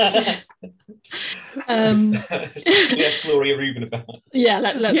 Yeah. Yes, Gloria Rubin about. Yeah,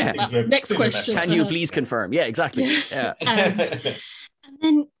 next question. Can you please confirm? Yeah, exactly. Yeah. And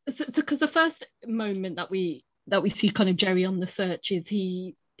then, because the first moment that we see kind of Jerry on the search is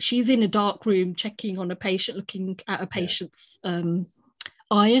she's in a dark room checking on a patient, looking at a patient's eye.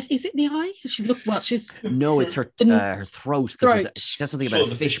 Is it the eye? No, it's her throat. She says something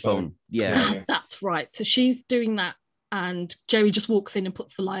about a fishbone. Yeah. That's right. So she's doing that, and Jerry just walks in and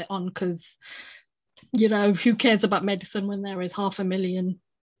puts the light on because, who cares about medicine when there is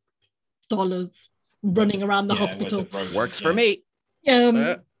 $500,000 running around the hospital? Works for me.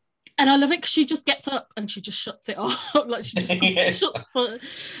 And I love it because she just gets up and she just shuts it off, like she just shuts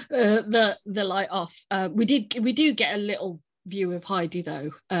the light off. We do get a little view of Heidi though.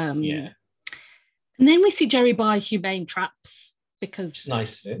 And then we see Jerry buy humane traps because it's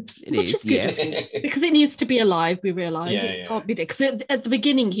nice of him. Which is good because it needs to be alive. We realise it can't be dead, because at the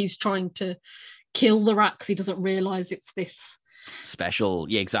beginning he's trying to kill the rat because he doesn't realise it's this special.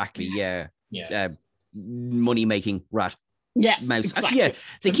 Yeah, exactly. Yeah. Money making rat. Yeah, mouse. Exactly. Actually,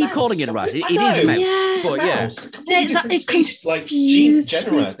 they keep calling it a rat. It is a mouse. But different species, like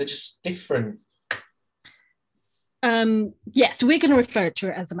genera. They're just different. So we're going to refer to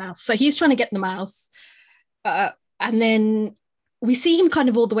it as a mouse. So he's trying to get the mouse, and then we see him kind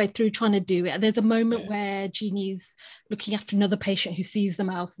of all the way through trying to do it. There's a moment where Jeannie's looking after another patient who sees the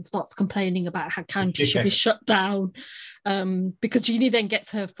mouse and starts complaining about how county should be shut down, because Jeannie then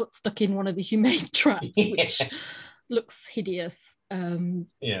gets her foot stuck in one of the humane traps, which looks hideous. And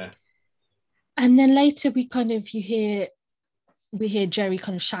then later we hear Jerry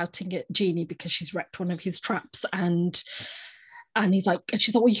kind of shouting at Jeannie because she's wrecked one of his traps, and he's like, and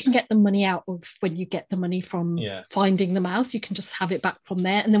she's like, well, you can get the money out of when you get the money from finding the mouse, you can just have it back from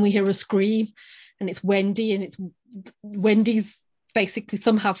there. And then we hear a scream, and it's Wendy, and it's Wendy's basically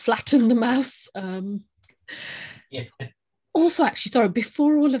somehow flattened the mouse. Also, actually, sorry,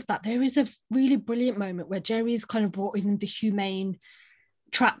 before all of that, there is a really brilliant moment where Jerry is kind of brought in the humane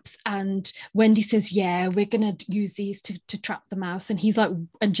traps, and Wendy says, yeah, we're going to use these to trap the mouse. And he's like,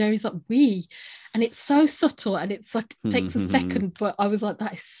 and Jerry's like, we. And it's so subtle, and it's like, takes a second, but I was like,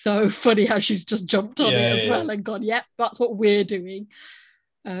 that is so funny how she's just jumped on it as well and gone, yep, that's what we're doing.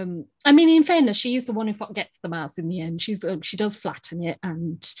 I mean, in fairness, she is the one who gets the mouse in the end. She does flatten it,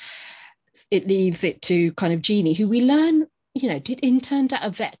 and it leaves it to kind of Jeannie, who we learn, did interned at a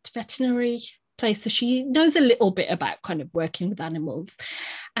veterinary place, so she knows a little bit about kind of working with animals.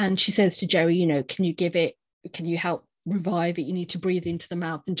 And she says to Jerry, can you help revive it? You need to breathe into the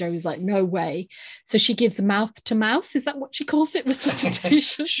mouth. And Jerry's like, no way. So she gives mouth to mouse. Is that what she calls it?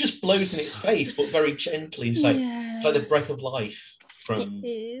 Resuscitation. She just blows in its face, but very gently. It's like the breath of life from. It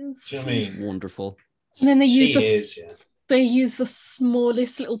is. Do you know what I mean? It's wonderful. And then they use they use the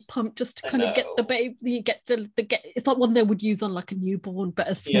smallest little pump just to kind of get the baby. You get it's like one they would use on like a newborn, but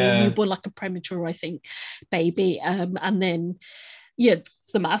a small newborn, like a premature, I think, baby. And then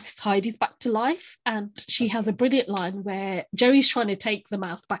the mouse, Heidi's back to life, and she has a brilliant line where Jerry's trying to take the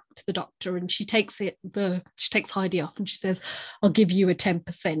mouse back to the doctor, and she takes Heidi off, and she says, "I'll give you a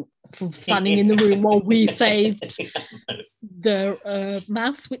 10% for standing in the room while we saved the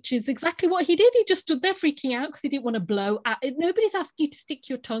mouse," which is exactly what he did. He just stood there freaking out because he didn't want to blow out. Nobody's asking you to stick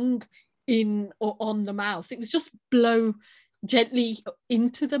your tongue in or on the mouse. It was just blow gently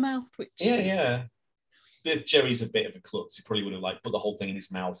into the mouth, which If Jerry's a bit of a klutz, he probably would have like put the whole thing in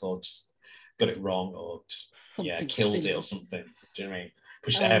his mouth or just got it wrong or just killed it or something. Do you know what I mean?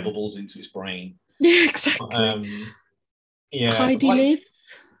 Pushed air bubbles into his brain. Yeah, exactly. Heidi lives.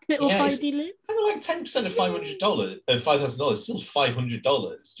 Little Heidi lives. Like 10% of $5,000 is still $500. Do you know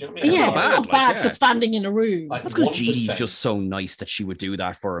what I mean? It's not bad for standing in a room. Like, that's because Jeannie's just so nice that she would do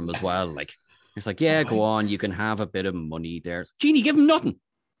that for him as well. Like, it's like, go on, you can have a bit of money there. Jeannie, give him nothing.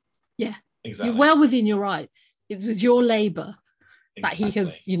 Yeah. Exactly. You're well within your rights. It was your labour that he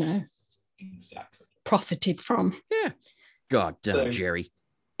has, profited from. Yeah. God damn, Jerry.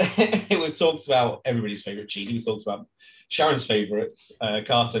 We've talked about everybody's favourite Jeannie. We talked about Sharon's favourite,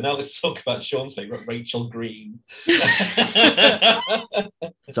 Carter. Now let's talk about Sean's favourite, Rachel Green.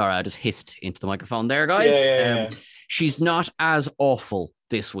 Sorry, I just hissed into the microphone there, guys. She's not as awful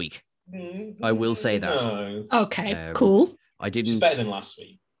this week. I will say that. No. Okay, cool. She's better than last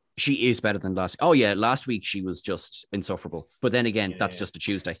week. She is better than last. Oh yeah, last week she was just insufferable. But then again, that's just a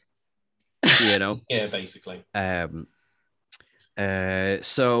Tuesday. Yeah, basically. But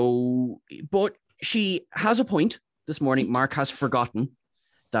she has a point this morning. Mark has forgotten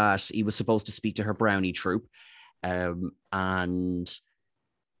that he was supposed to speak to her brownie troop. And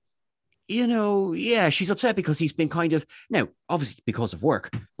she's upset because he's been kind of, now obviously because of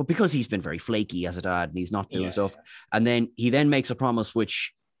work, but because he's been very flaky as a dad and he's not doing stuff. And then he makes a promise,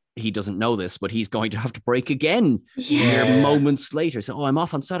 which he doesn't know this, but he's going to have to break again moments later. So, I'm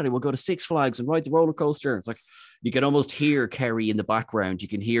off on Saturday. We'll go to Six Flags and ride the roller coaster. It's like you can almost hear Kerry in the background. You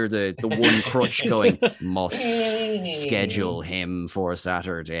can hear the one crutch going, must schedule him for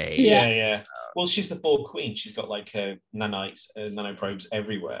Saturday. Yeah. Well, she's the ball queen. She's got like nanoprobes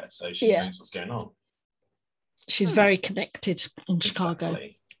everywhere, so she knows what's going on. She's very connected in Chicago.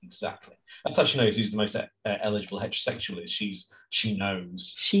 Exactly. That's how she knows who's the most eligible heterosexual is. She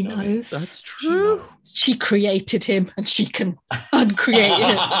knows. She knows. That's true. She created him and she can uncreate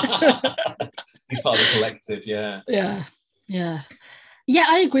him. He's part of the collective, yeah. Yeah,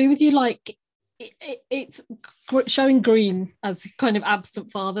 I agree with you. Like, it's showing Green as kind of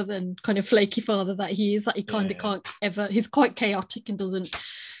absent father than kind of flaky father that he is, that he kind of can't ever, he's quite chaotic and doesn't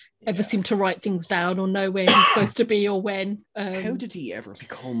ever seem to write things down or know where he's supposed to be or when. How did he ever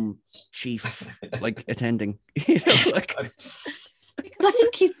become chief, like, attending? Because I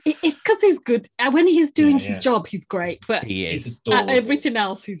think it's because he's good. When he's doing his job, he's great. But he is. Everything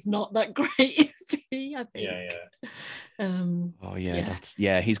else, he's not that great, is he? I think.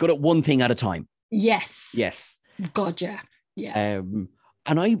 He's good at one thing at a time. Yes. God, yeah. And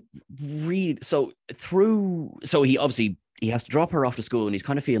I read so he obviously. He has to drop her off to school and he's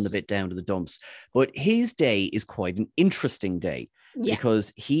kind of feeling a bit down to the dumps. But his day is quite an interesting day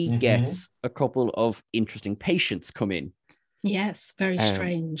because he gets a couple of interesting patients come in. Yes, very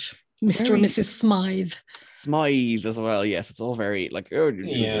strange. Mr. and Mrs. Smythe. Smythe as well, yes. It's all very like,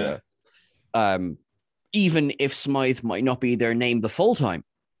 even if Smythe might not be their name the full time.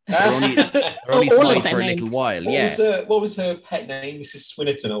 They're only Smythe for a little while. What was her pet name? Mrs.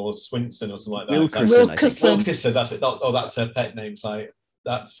 Swinnerton or Swinson or something like that. Wilkerson. That's it. That's her pet name. So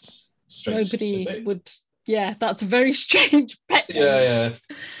that's strange. Nobody would. Yeah, that's a very strange pet name.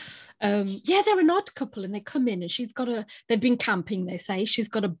 They're an odd couple, and they come in, and they've been camping. They say she's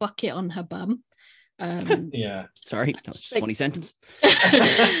got a bucket on her bum. Sorry, that was just a funny sentence.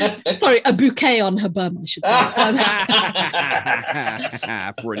 Sorry, a bouquet on her bum, I should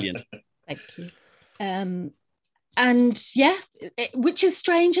say. Brilliant. Thank you. Which is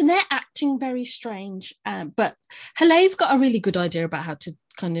strange, and they're acting very strange. But Halay's got a really good idea about how to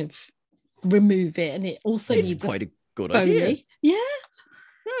kind of remove it, and it also needs quite a good Foley. idea.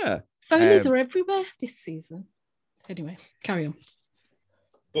 Yeah. Foleys are everywhere this season. Anyway, carry on.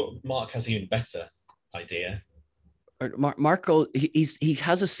 But Mark has even better idea. Marco, he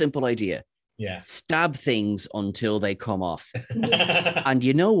has a simple idea. Yeah. Stab things until they come off. And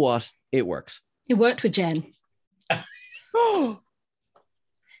you know what? It works. It worked with Jen.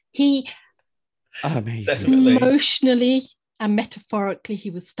 He amazing. Emotionally And metaphorically,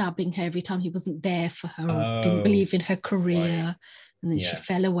 he was stabbing her every time he wasn't there for her or didn't believe in her career. Right. And then she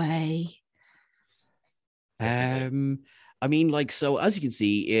fell away. I mean, like, so as you can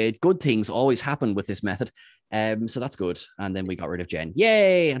see, good things always happen with this method. So that's good. And then we got rid of Jen.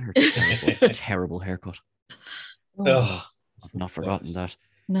 Yay! And her terrible haircut. Oh, I've not forgotten that.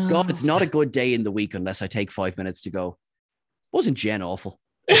 No. God, it's not a good day in the week unless I take 5 minutes to go, wasn't Jen awful?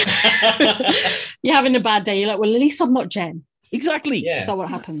 You're having a bad day. You're like, well, at least I'm not Jen. Exactly. Yeah. Is that what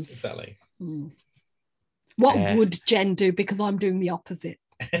happens? Exactly. What would Jen do? Because I'm doing the opposite.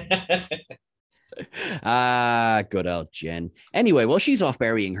 Good old Jen. Anyway, well, she's off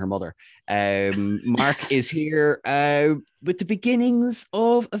burying her mother. Mark is here with the beginnings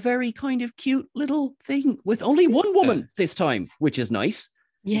of a very kind of cute little thing with only one woman this time, which is nice.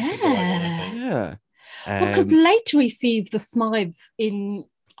 Yeah. Because later he sees the Smythes in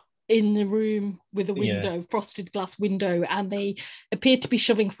the room with a window, frosted glass window, and they appear to be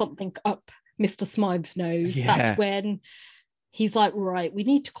shoving something up Mr. Smythe's nose. Yeah. That's when he's like, right, we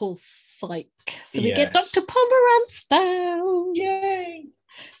need to call psych. So we get Dr. Pomeranz, Yay!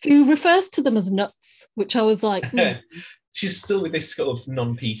 who refers to them as nuts, which I was like, She's still with this sort of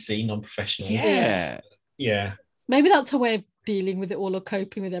non-PC, non-professional. Yeah. Yeah. Maybe that's her way of dealing with it all or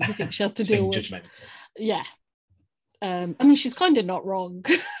coping with everything she has to deal with. Judgmental. Yeah. I mean, she's kind of not wrong.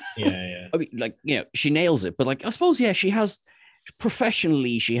 Yeah. I mean, like, you know, she nails it, but like, I suppose, she has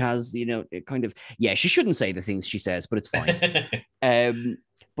professionally, she has, you know, it kind of, she shouldn't say the things she says, but it's fine.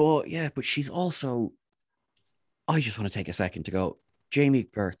 But she's also, I just want to take a second to go, Jamie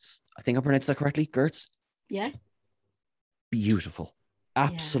Gertz, I think I pronounced that correctly, Gertz? Yeah. Beautiful.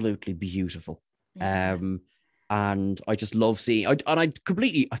 Absolutely beautiful. Yeah. And I just love seeing,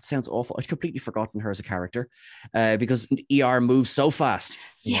 it sounds awful, I'd completely forgotten her as a character because ER moves so fast.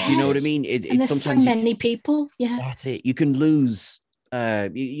 Yeah. Do you know what I mean? It's there's sometimes so many people. Yeah. That's it. You can lose,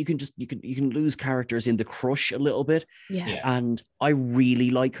 you can lose characters in the crush a little bit. Yeah. And I really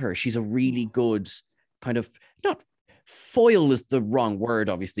like her. She's a really good kind of, not foil is the wrong word,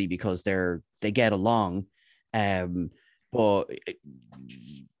 obviously, because they get along. But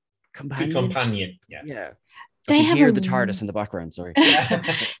Good companion. Yeah. They I can have hear the TARDIS in the background. Sorry.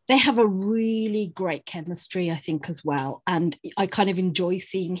 They have a really great chemistry, I think, as well. And I kind of enjoy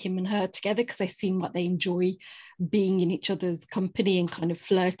seeing him and her together because they seem like they enjoy being in each other's company and kind of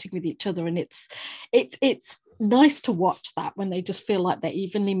flirting with each other. And it's nice to watch that when they just feel like they're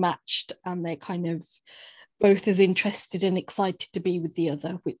evenly matched and they're kind of both as interested and excited to be with the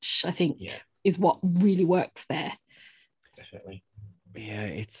other, which I think is what really works there. Definitely.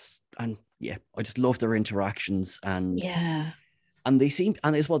 I just love their interactions and they seem,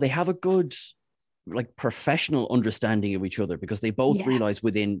 and as well, they have a good like professional understanding of each other because they both realize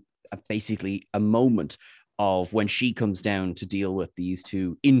within basically a moment of when she comes down to deal with these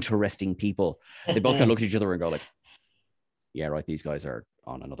two interesting people, they both kind of look at each other and go like, yeah, right, these guys are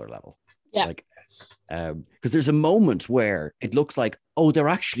on another level. Yeah. Like, because there's a moment where it looks like, oh, they're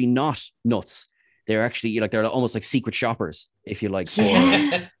actually not nuts. They're actually like, they're almost like secret shoppers, if you like, for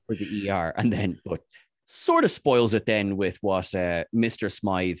the ER. And then, but sort of spoils it then with what Mr.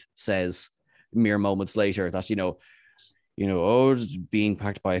 Smythe says mere moments later that, being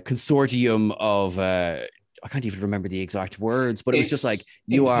packed by a consortium of, I can't even remember the exact words, but it was just like,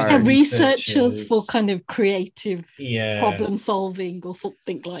 you are researchers for kind of creative problem solving or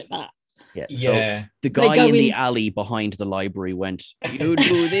something like that. Yeah. So the guy in the alley behind the library went, you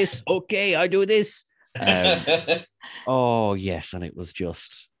do this. Okay, I do this. Oh, yes. And it was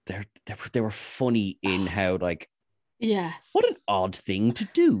just, they were funny in how, like, what an odd thing to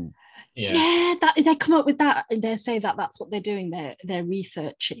do. Yeah, that they come up with that and they say that that's what they're doing. They're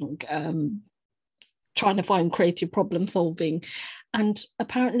researching, trying to find creative problem solving. And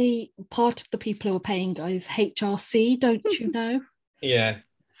apparently part of the people who are paying guys HRC, don't you know? Yeah.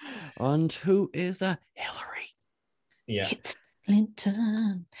 And who is that? Hillary. Yeah. It's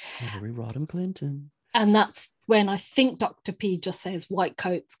Clinton. Hillary Rodham Clinton. And that's when I think Dr. P just says, white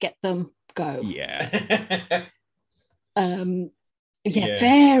coats, get them, go. Yeah.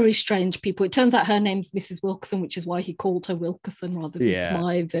 Very strange people. It turns out her name's Mrs. Wilkerson, which is why he called her Wilkerson rather than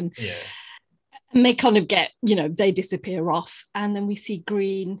Smythe. And they kind of get, they disappear off. And then we see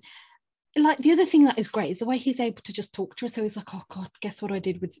Green. Like, the other thing that is great is the way he's able to just talk to her. So he's like, oh God, guess what I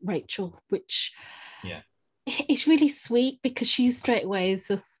did with Rachel, which it's really sweet because she straight away is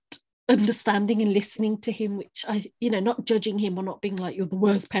just understanding and listening to him, which I, not judging him or not being like, you're the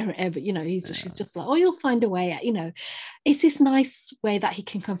worst parent ever, she's just like, oh, you'll find a way out, it's this nice way that he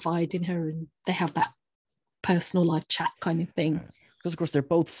can confide in her and they have that personal life chat kind of thing. Because of course they're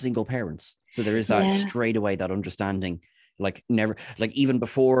both single parents. So there is that straight away, that understanding. Like never, like even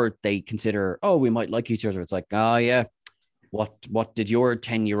before they consider, oh, we might like each other. It's like, oh yeah, what did your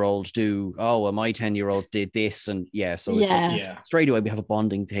 10-year-old do? Oh, well, my 10-year-old did this. And yeah, so it's like, straight away we have a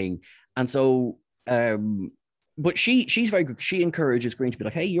bonding thing. And so, but she's very good. She encourages Green to be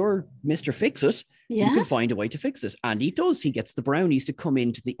like, hey, you're Mr. Fix-It. You can find a way to fix this. And he does. He gets the brownies to come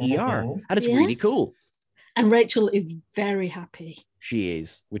into the ER. And it's really cool. And Rachel is very happy. She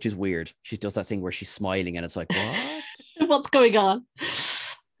is, which is weird. She does that thing where she's smiling and it's like, what? What's going on?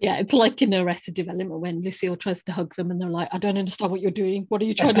 Yeah, it's like in Arrested Development when Lucille tries to hug them and they're like, I don't understand what you're doing. What are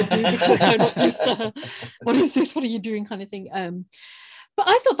you trying to do? Because they're not used to her. What is this? What are you doing? Kind of thing. But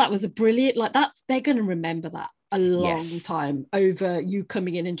I thought that was a brilliant, like they're going to remember that a long time over you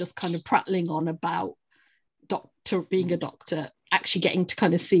coming in and just kind of prattling on about being a doctor. Actually getting to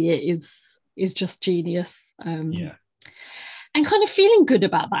kind of see it is just genius. And kind of feeling good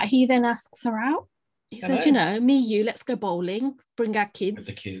about that. He then asks her out. He says, me, you, let's go bowling, bring our kids. With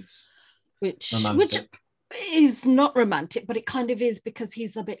the kids. Which is not romantic, but it kind of is because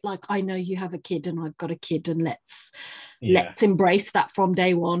he's a bit like, I know you have a kid and I've got a kid and let's embrace that from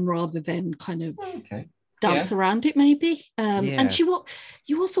day one rather than kind of dance around it maybe. And you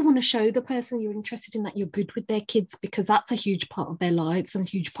also want to show the person you're interested in that you're good with their kids because that's a huge part of their lives and a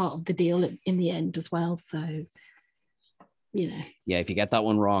huge part of the deal in the end as well. So, Yeah, if you get that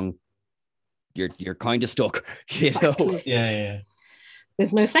one wrong, you're kind of stuck. Exactly. Yeah.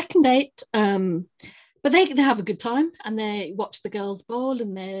 There's no second date. But they have a good time and they watch the girls bowl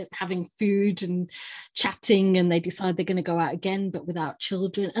and they're having food and chatting and they decide they're going to go out again, but without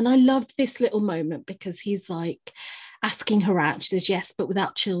children. And I loved this little moment because he's like asking her out. She says, yes, but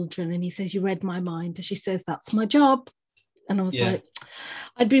without children. And he says, you read my mind. And she says, that's my job. And I was like,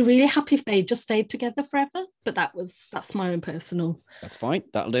 I'd be really happy if they just stayed together forever. But that's my own personal. That's fine.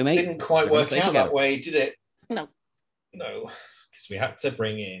 That'll do, mate. Didn't quite work out that way, did it? No. Because we had to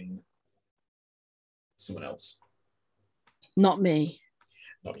bring in someone else. Not me.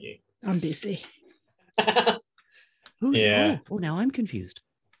 Not you. I'm busy. Now I'm confused.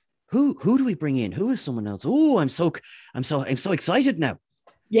 Who do we bring in? Who is someone else? Oh, I'm so excited now.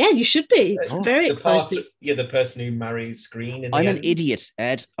 Yeah, you should be. It's very exciting. The person who marries Green. I'm an idiot,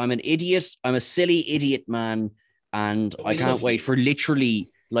 Ed. I'm an idiot. I'm a silly idiot, man. And I can't wait for literally,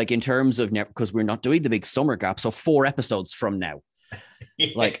 like, in terms of because we're not doing the big summer gap. So 4 episodes from now.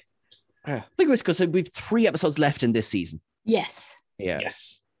 Like, I think it was because we've 3 episodes left in this season. Yes. Yeah.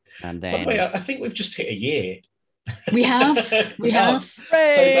 Yes. And then. By the way, I think we've just hit a year. We have.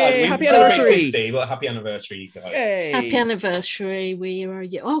 Hey, happy anniversary. 50, well, happy anniversary, you guys. Hey. Happy anniversary. We are.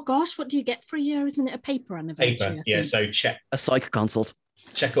 Oh gosh, what do you get for a year? Isn't it a paper anniversary? Paper. Yeah. So check. A psych consult.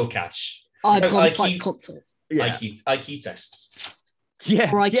 Check or catch. I've got a psych consult. Yeah. IQ tests.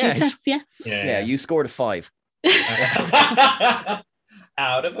 Yeah. Or IQ tests. Yeah. You scored a 5.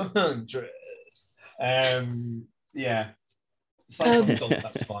 Out of 100. Yeah. Psych consult,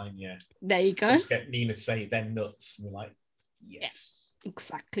 that's fine, yeah. There you go. Just get Nina to say they're nuts. And we're like, yes.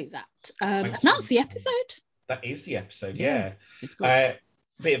 Exactly that. And that's the episode. That is the episode, yeah. It's good.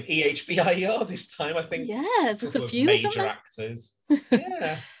 Bit of EHBIR this time, I think. Yeah, there's a few major actors.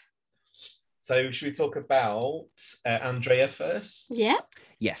 Yeah. So should we talk about Andrea first? Yeah.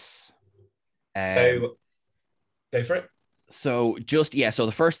 Yes. So go for it. So so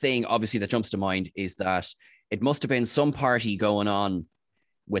the first thing obviously that jumps to mind is that it must have been some party going on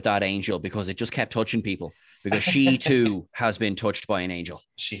with that angel because it just kept touching people because she too has been touched by an angel.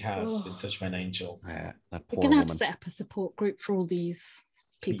 She has been touched by an angel. That poor We're going to have to woman. set up a support group for all these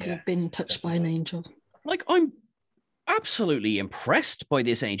people who've been touched by an angel. Like, I'm absolutely impressed by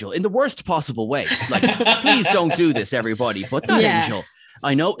this angel in the worst possible way. Like, please don't do this, everybody. But that angel,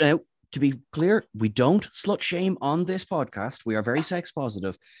 I know now, to be clear, we don't slut shame on this podcast. We are very sex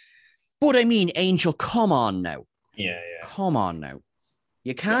positive. But I mean, angel, come on now. Yeah. Come on now.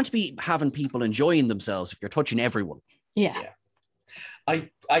 You can't be having people enjoying themselves if you're touching everyone. Yeah.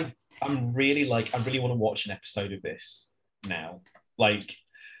 I'm really I really want to watch an episode of this now. Like,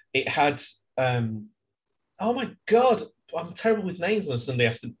 it had oh my god, I'm terrible with names on a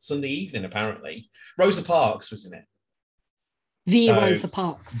Sunday evening, apparently. Rosa Parks was in it. Rosa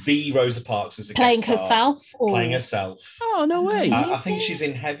Parks. The Rosa Parks was a playing guest star. herself? Playing herself. Oh, no way. I think she's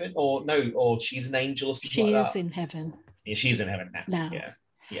in heaven or she's an angel or something she like is that. in heaven. Yeah, she's in heaven now. Yeah.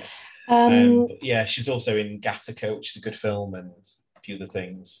 Yeah. She's also in Gattaca, which is a good film, and a few other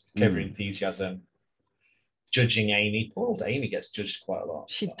things. Curb Your Enthusiasm. Judging Amy. Poor old Amy gets judged quite a lot.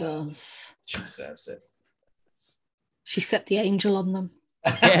 She does. She deserves it. She set the angel on them.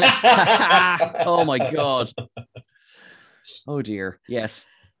 Oh my god. Oh dear. Yes.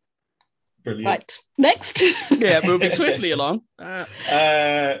 Brilliant. Right, next. Yeah, moving swiftly along.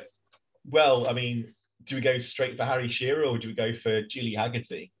 Well, I mean, do we go straight for Harry Shearer or do we go for Julie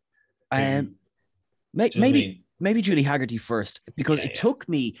Haggerty? Maybe Julie Haggerty first, because it took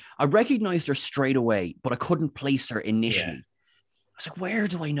me, I recognized her straight away, but I couldn't place her initially. I was like, where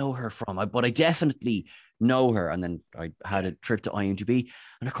do I know her from? But I definitely know her. And then I had a trip to IMDb.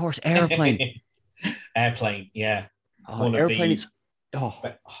 And of course, Airplane. Airplane, yeah. One of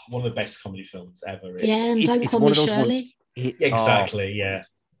the best comedy films ever. Yeah, and Don't Call Me Shirley. Exactly, yeah.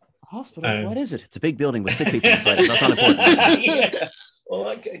 Hospital, what is it? It's a big building with sick people inside it. That's not important. Yeah.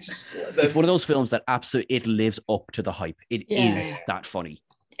 Well, it's one of those films that absolutely it lives up to the hype. It is that funny.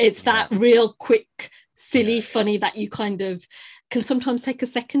 It's that real quick, silly, funny that you kind of can sometimes take a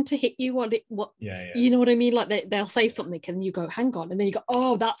second to hit you you know what I mean? Like they'll say something and you go, hang on, and then you go,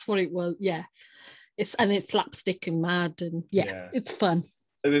 oh, that's what it was. Yeah. It's slapstick and mad and it's fun.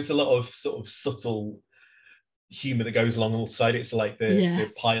 There's a lot of sort of subtle humor that goes along alongside it. It's like the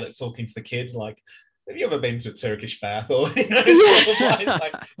pilot talking to the kid, like, have you ever been to a Turkish bath? Or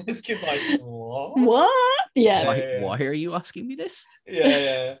like, this kid's like, what? Yeah. Why are you asking me this?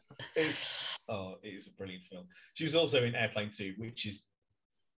 Yeah. It is a brilliant film. She was also in Airplane 2, which is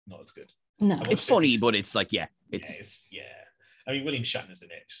not as good. No, it's funny, but it's like, it's I mean, William Shatner's in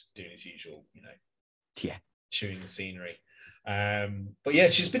it, just doing his usual, chewing the scenery. But yeah,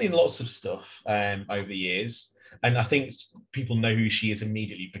 she's been in lots of stuff over the years, and I think people know who she is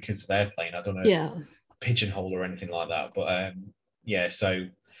immediately because of Airplane. I don't know, pigeonhole or anything like that, but so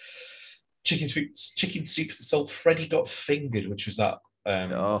Chicken Soup for the Soul. Freddie Got Fingered, which was that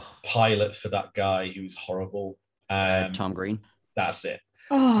pilot for that guy who was horrible. Tom Green. That's it.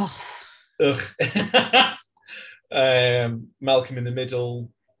 Oh. Ugh. Malcolm in the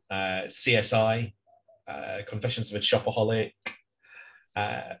Middle, CSI, Confessions of a Shopaholic,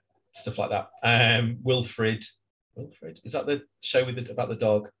 stuff like that. Wilfred, is that the show about the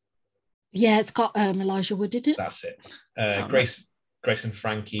dog? Yeah, it's got Elijah Wood, did it? That's it. Grace and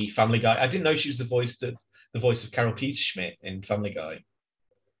Frankie, Family Guy. I didn't know she was the voice of Carol Peter Schmidt in Family Guy.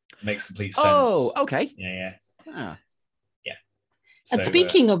 Makes complete sense. Oh, okay. Yeah. Ah. Yeah. And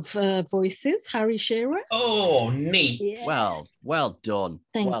speaking of voices, Harry Shearer. Oh, neat. Yeah. Well done.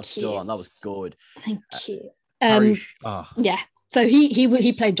 Thank you. Done. That was good. Thank you. Yeah. So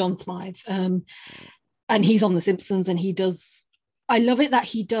he played John Smythe, and he's on The Simpsons, and he does. I love it that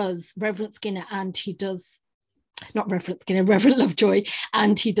he does Reverend Skinner, and he does. Not Reverend Skinner, Reverend Lovejoy,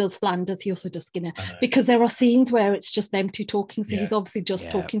 and he does Flanders. He also does Skinner, because there are scenes where it's just them two talking. So he's obviously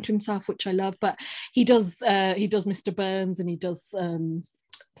just talking to himself, which I love. But he does Mr. Burns, and he does Reverend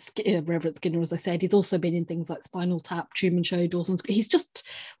Skinner, as I said. He's also been in things like Spinal Tap, Truman Show, Dawson's. He's just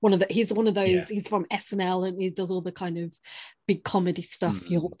he's one of those. Yeah. He's from SNL, and he does all the kind of big comedy stuff.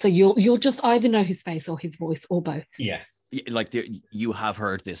 You'll just either know his face or his voice, or both. Yeah. Like you have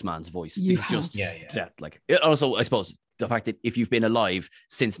heard this man's voice. That, like, also, I suppose the fact that if you've been alive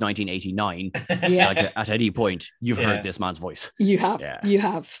since 1989, like, at any point you've heard this man's voice. You have.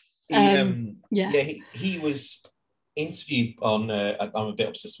 He was interviewed on. I'm a bit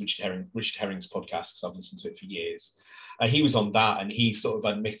obsessed with Richard Herring's podcast because I've listened to it for years. He was on that, and he sort of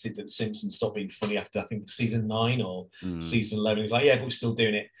admitted that Simpsons stopped being funny after, I think, season 9 or season 11. He's like, but we're still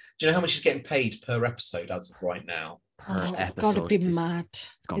doing it. Do you know how much he's getting paid per episode as of right now? It's got to be mad.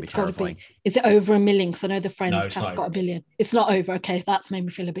 It's got to be terrifying. Is it over 1 million? Because I know the Friends cast got 1 billion. It's not over. Okay, that's made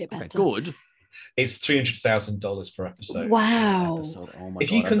me feel a bit better. Okay, good. It's $300,000 per episode. Wow. Oh my if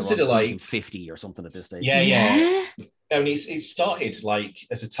God, you consider like 50 or something at this stage. Yeah. I mean, it started like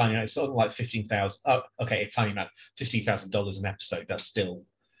as a tiny amount. It's sort of like 15,000. Oh, okay, a tiny amount. $15,000 an episode. That's still,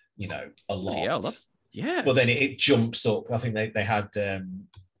 a lot. But then it jumps up. I think they had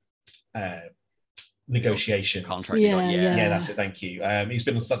negotiations. Contract. Yeah, that's it. Thank you. He's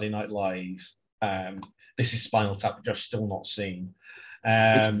been on Saturday Night Live. This is Spinal Tap, which I've still not seen.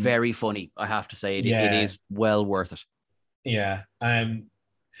 It's very funny, I have to say. It is well worth it. Yeah. But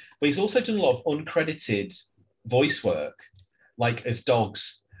he's also done a lot of uncredited voice work, like as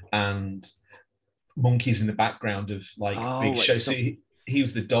dogs and monkeys in the background of big shows. So he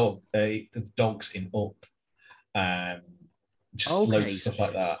was the dogs in Up. Loads of stuff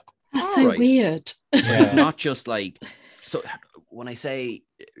like that. That's so weird. Yeah. It's not just like, so when I say,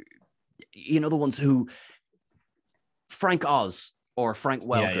 the ones who Frank Oz or Frank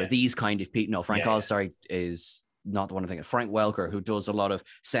Welker, these kind of people. No, Frank Oz, is not the one I'm thinking. Frank Welker, who does a lot of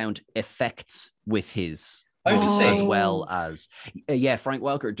sound effects with his as well as Frank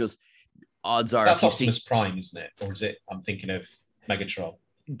Welker. Just odds are that's Optimus Prime, isn't it? Or is it? I'm thinking of Megatron.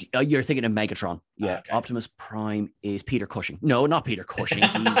 You're thinking of Megatron. Yeah. Okay. Optimus Prime is Peter Cushing. No, not Peter Cushing.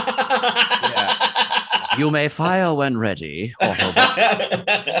 Yeah. You may fire when ready, Autobots.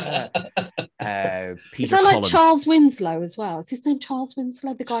 Peter Is that like Cullen. Charles Winslow as well? Is his name Charles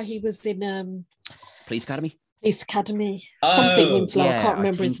Winslow? The guy he was in Police Academy? Police Academy. Oh, Something Winslow. yeah, I can't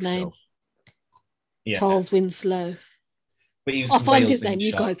remember I his think name. so. Yeah. Charles Winslow. But he was I'll in find Wales his and name.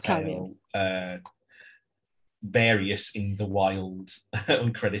 You Shark guys carry on. Tale, various in the wild,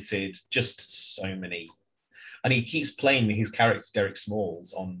 uncredited, just so many. And he keeps playing his character Derek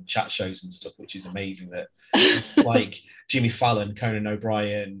Smalls on chat shows and stuff, which is amazing. That it's like Jimmy Fallon, Conan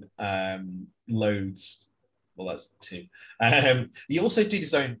O'Brien, loads. Well, that's two. He also did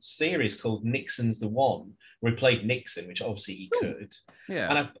his own series called Nixon's the One, where he played Nixon, which obviously he could. Yeah.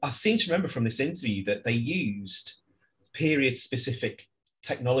 And I seem to remember from this interview that they used period-specific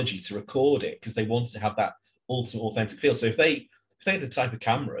technology to record it because they wanted to have that ultimate authentic feel. So if they had the type of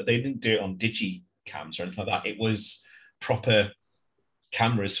camera, they didn't do it on digicams or anything like that. It was proper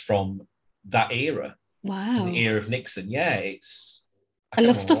cameras from that era. Wow. The era of Nixon. Yeah, I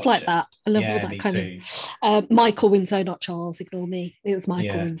love stuff like that. I love all Yeah, that me kind too. of. Michael Winslow, not Charles. Ignore me. It was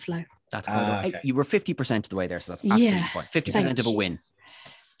Michael Yeah. Winslow. That's good. Okay. You were 50% of the way there, so that's absolutely Yeah, fine. 50% of a thank win.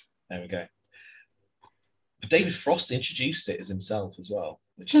 There we go. But David Frost introduced it as himself as well,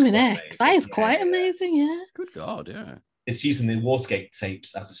 which is Blimey quite heck, amazing. that is Yeah, quite yeah. amazing, yeah. Good God, yeah. It's using the Watergate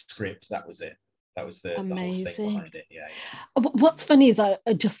tapes as a script. That was it. That was the whole thing Amazing. behind it. Yeah. What's funny is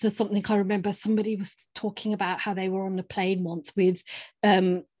just as something I remember, somebody was talking about how they were on a plane once with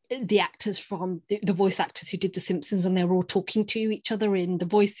the actors from the voice actors who did The Simpsons, and they were all talking to each other in the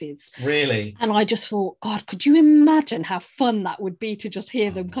voices. Really? And I just thought, God, could you imagine how fun that would be to just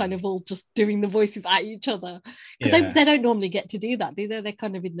hear them kind of all just doing the voices at each other? Because they don't normally get to do that, do they? They're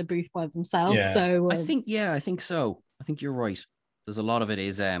kind of in the booth by themselves. Yeah. So I think so. I think you're right. There's a lot of it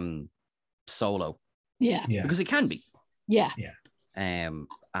is solo. yeah. Because it can be. Yeah.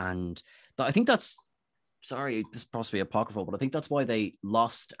 And I think that's, sorry, this is possibly apocryphal, but I think that's why they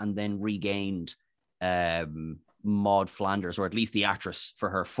lost and then regained Maud Flanders, or at least the actress for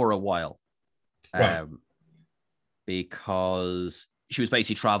her, for a while. Right. Because she was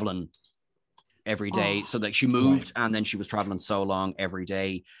basically traveling every day. So like she moved and then she was traveling so long every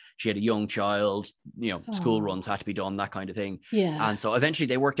day. She had a young child, school runs had to be done, that kind of thing. Yeah. And so eventually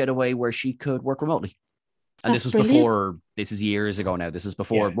they worked out a way where she could work remotely. And That's this was brilliant. before, this is years ago now. This is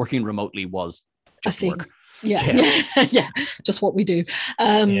before working remotely was just work. Yeah. Just what we do.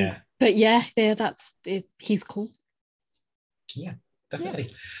 But that's it. He's cool. Yeah,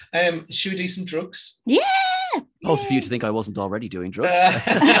 definitely. Should we do some drugs? Yeah. Hoped for you to think I wasn't already doing drugs.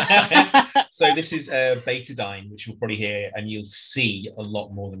 So this is betadine, which you'll probably hear and you'll see a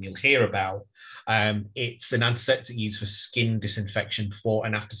lot more than you'll hear about. It's an antiseptic used for skin disinfection before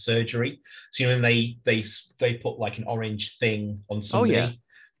and after surgery. So when they put like an orange thing on somebody,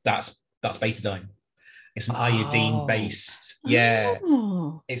 that's betadine. It's an iodine based. Yeah,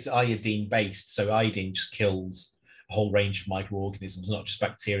 it's iodine based. So iodine just kills a whole range of microorganisms, not just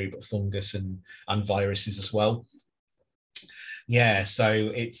bacteria, but fungus and viruses as well. Yeah,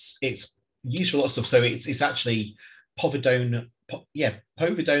 so it's used for a lot of stuff. So it's actually povidone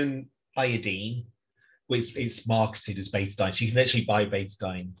iodine, which it's marketed as betadine. So you can actually buy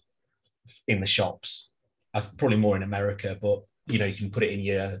betadine in the shops. Probably more in America, but you can put it in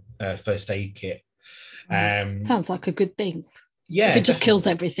your first aid kit. Sounds like a good thing. Yeah, if it just kills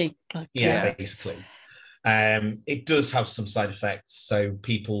everything. Basically. It does have some side effects. So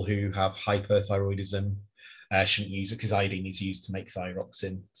people who have hyperthyroidism shouldn't use it because iodine is used to make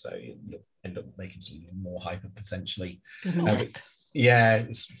thyroxine. So you'll end up making something more hyper potentially.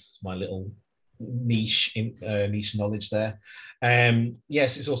 It's my little niche knowledge there.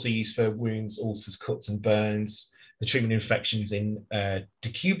 Yes, it's also used for wounds, ulcers, cuts, and burns. The treatment of infections in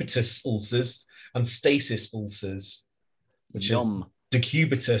decubitus ulcers and stasis ulcers, which is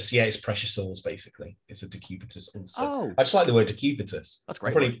decubitus. Yeah, it's pressure sores, basically. It's a decubitus ulcer. Oh. I just like the word decubitus. That's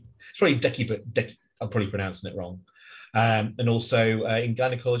great. It's probably I'm probably pronouncing it wrong. And also in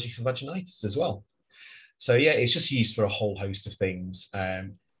gynecology for vaginitis as well. So yeah, it's just used for a whole host of things.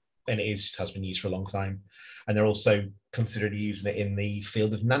 And it has been used for a long time. And they're also considering using it in the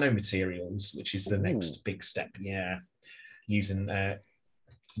field of nanomaterials, which is the next big step. Yeah. Using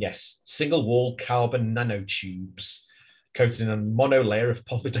single wall carbon nanotubes coated in a monolayer of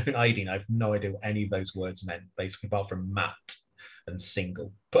povidone iodine. I have no idea what any of those words meant, basically, apart from matte and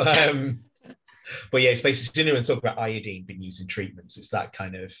single. But yeah, it's basically, when talk about iodine being used in treatments, it's that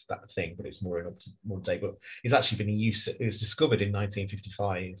kind of that thing, but it's more in up to modern day. But it's actually been in use. It was discovered in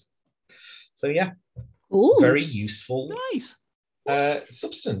 1955. So yeah, very useful. Nice.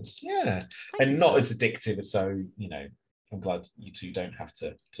 substance, yeah. Thank And you, not Sam. as addictive, so, you know, I'm glad you two don't have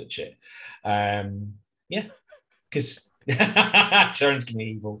to touch it. Yeah, because Sharon's giving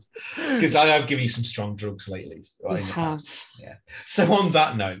me evils. Because I have given you some strong drugs lately. You In the have. past. Yeah. So on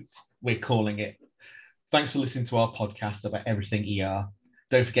that note, we're calling it. Thanks for listening to our podcast about everything ER.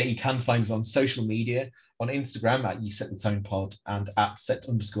 Don't forget you can find us on social media, on Instagram at You Set the Tone Pod and at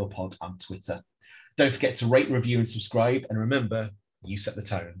set_pod on Twitter. Don't forget to rate, review, and subscribe. And remember, you set the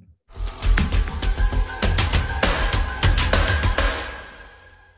tone.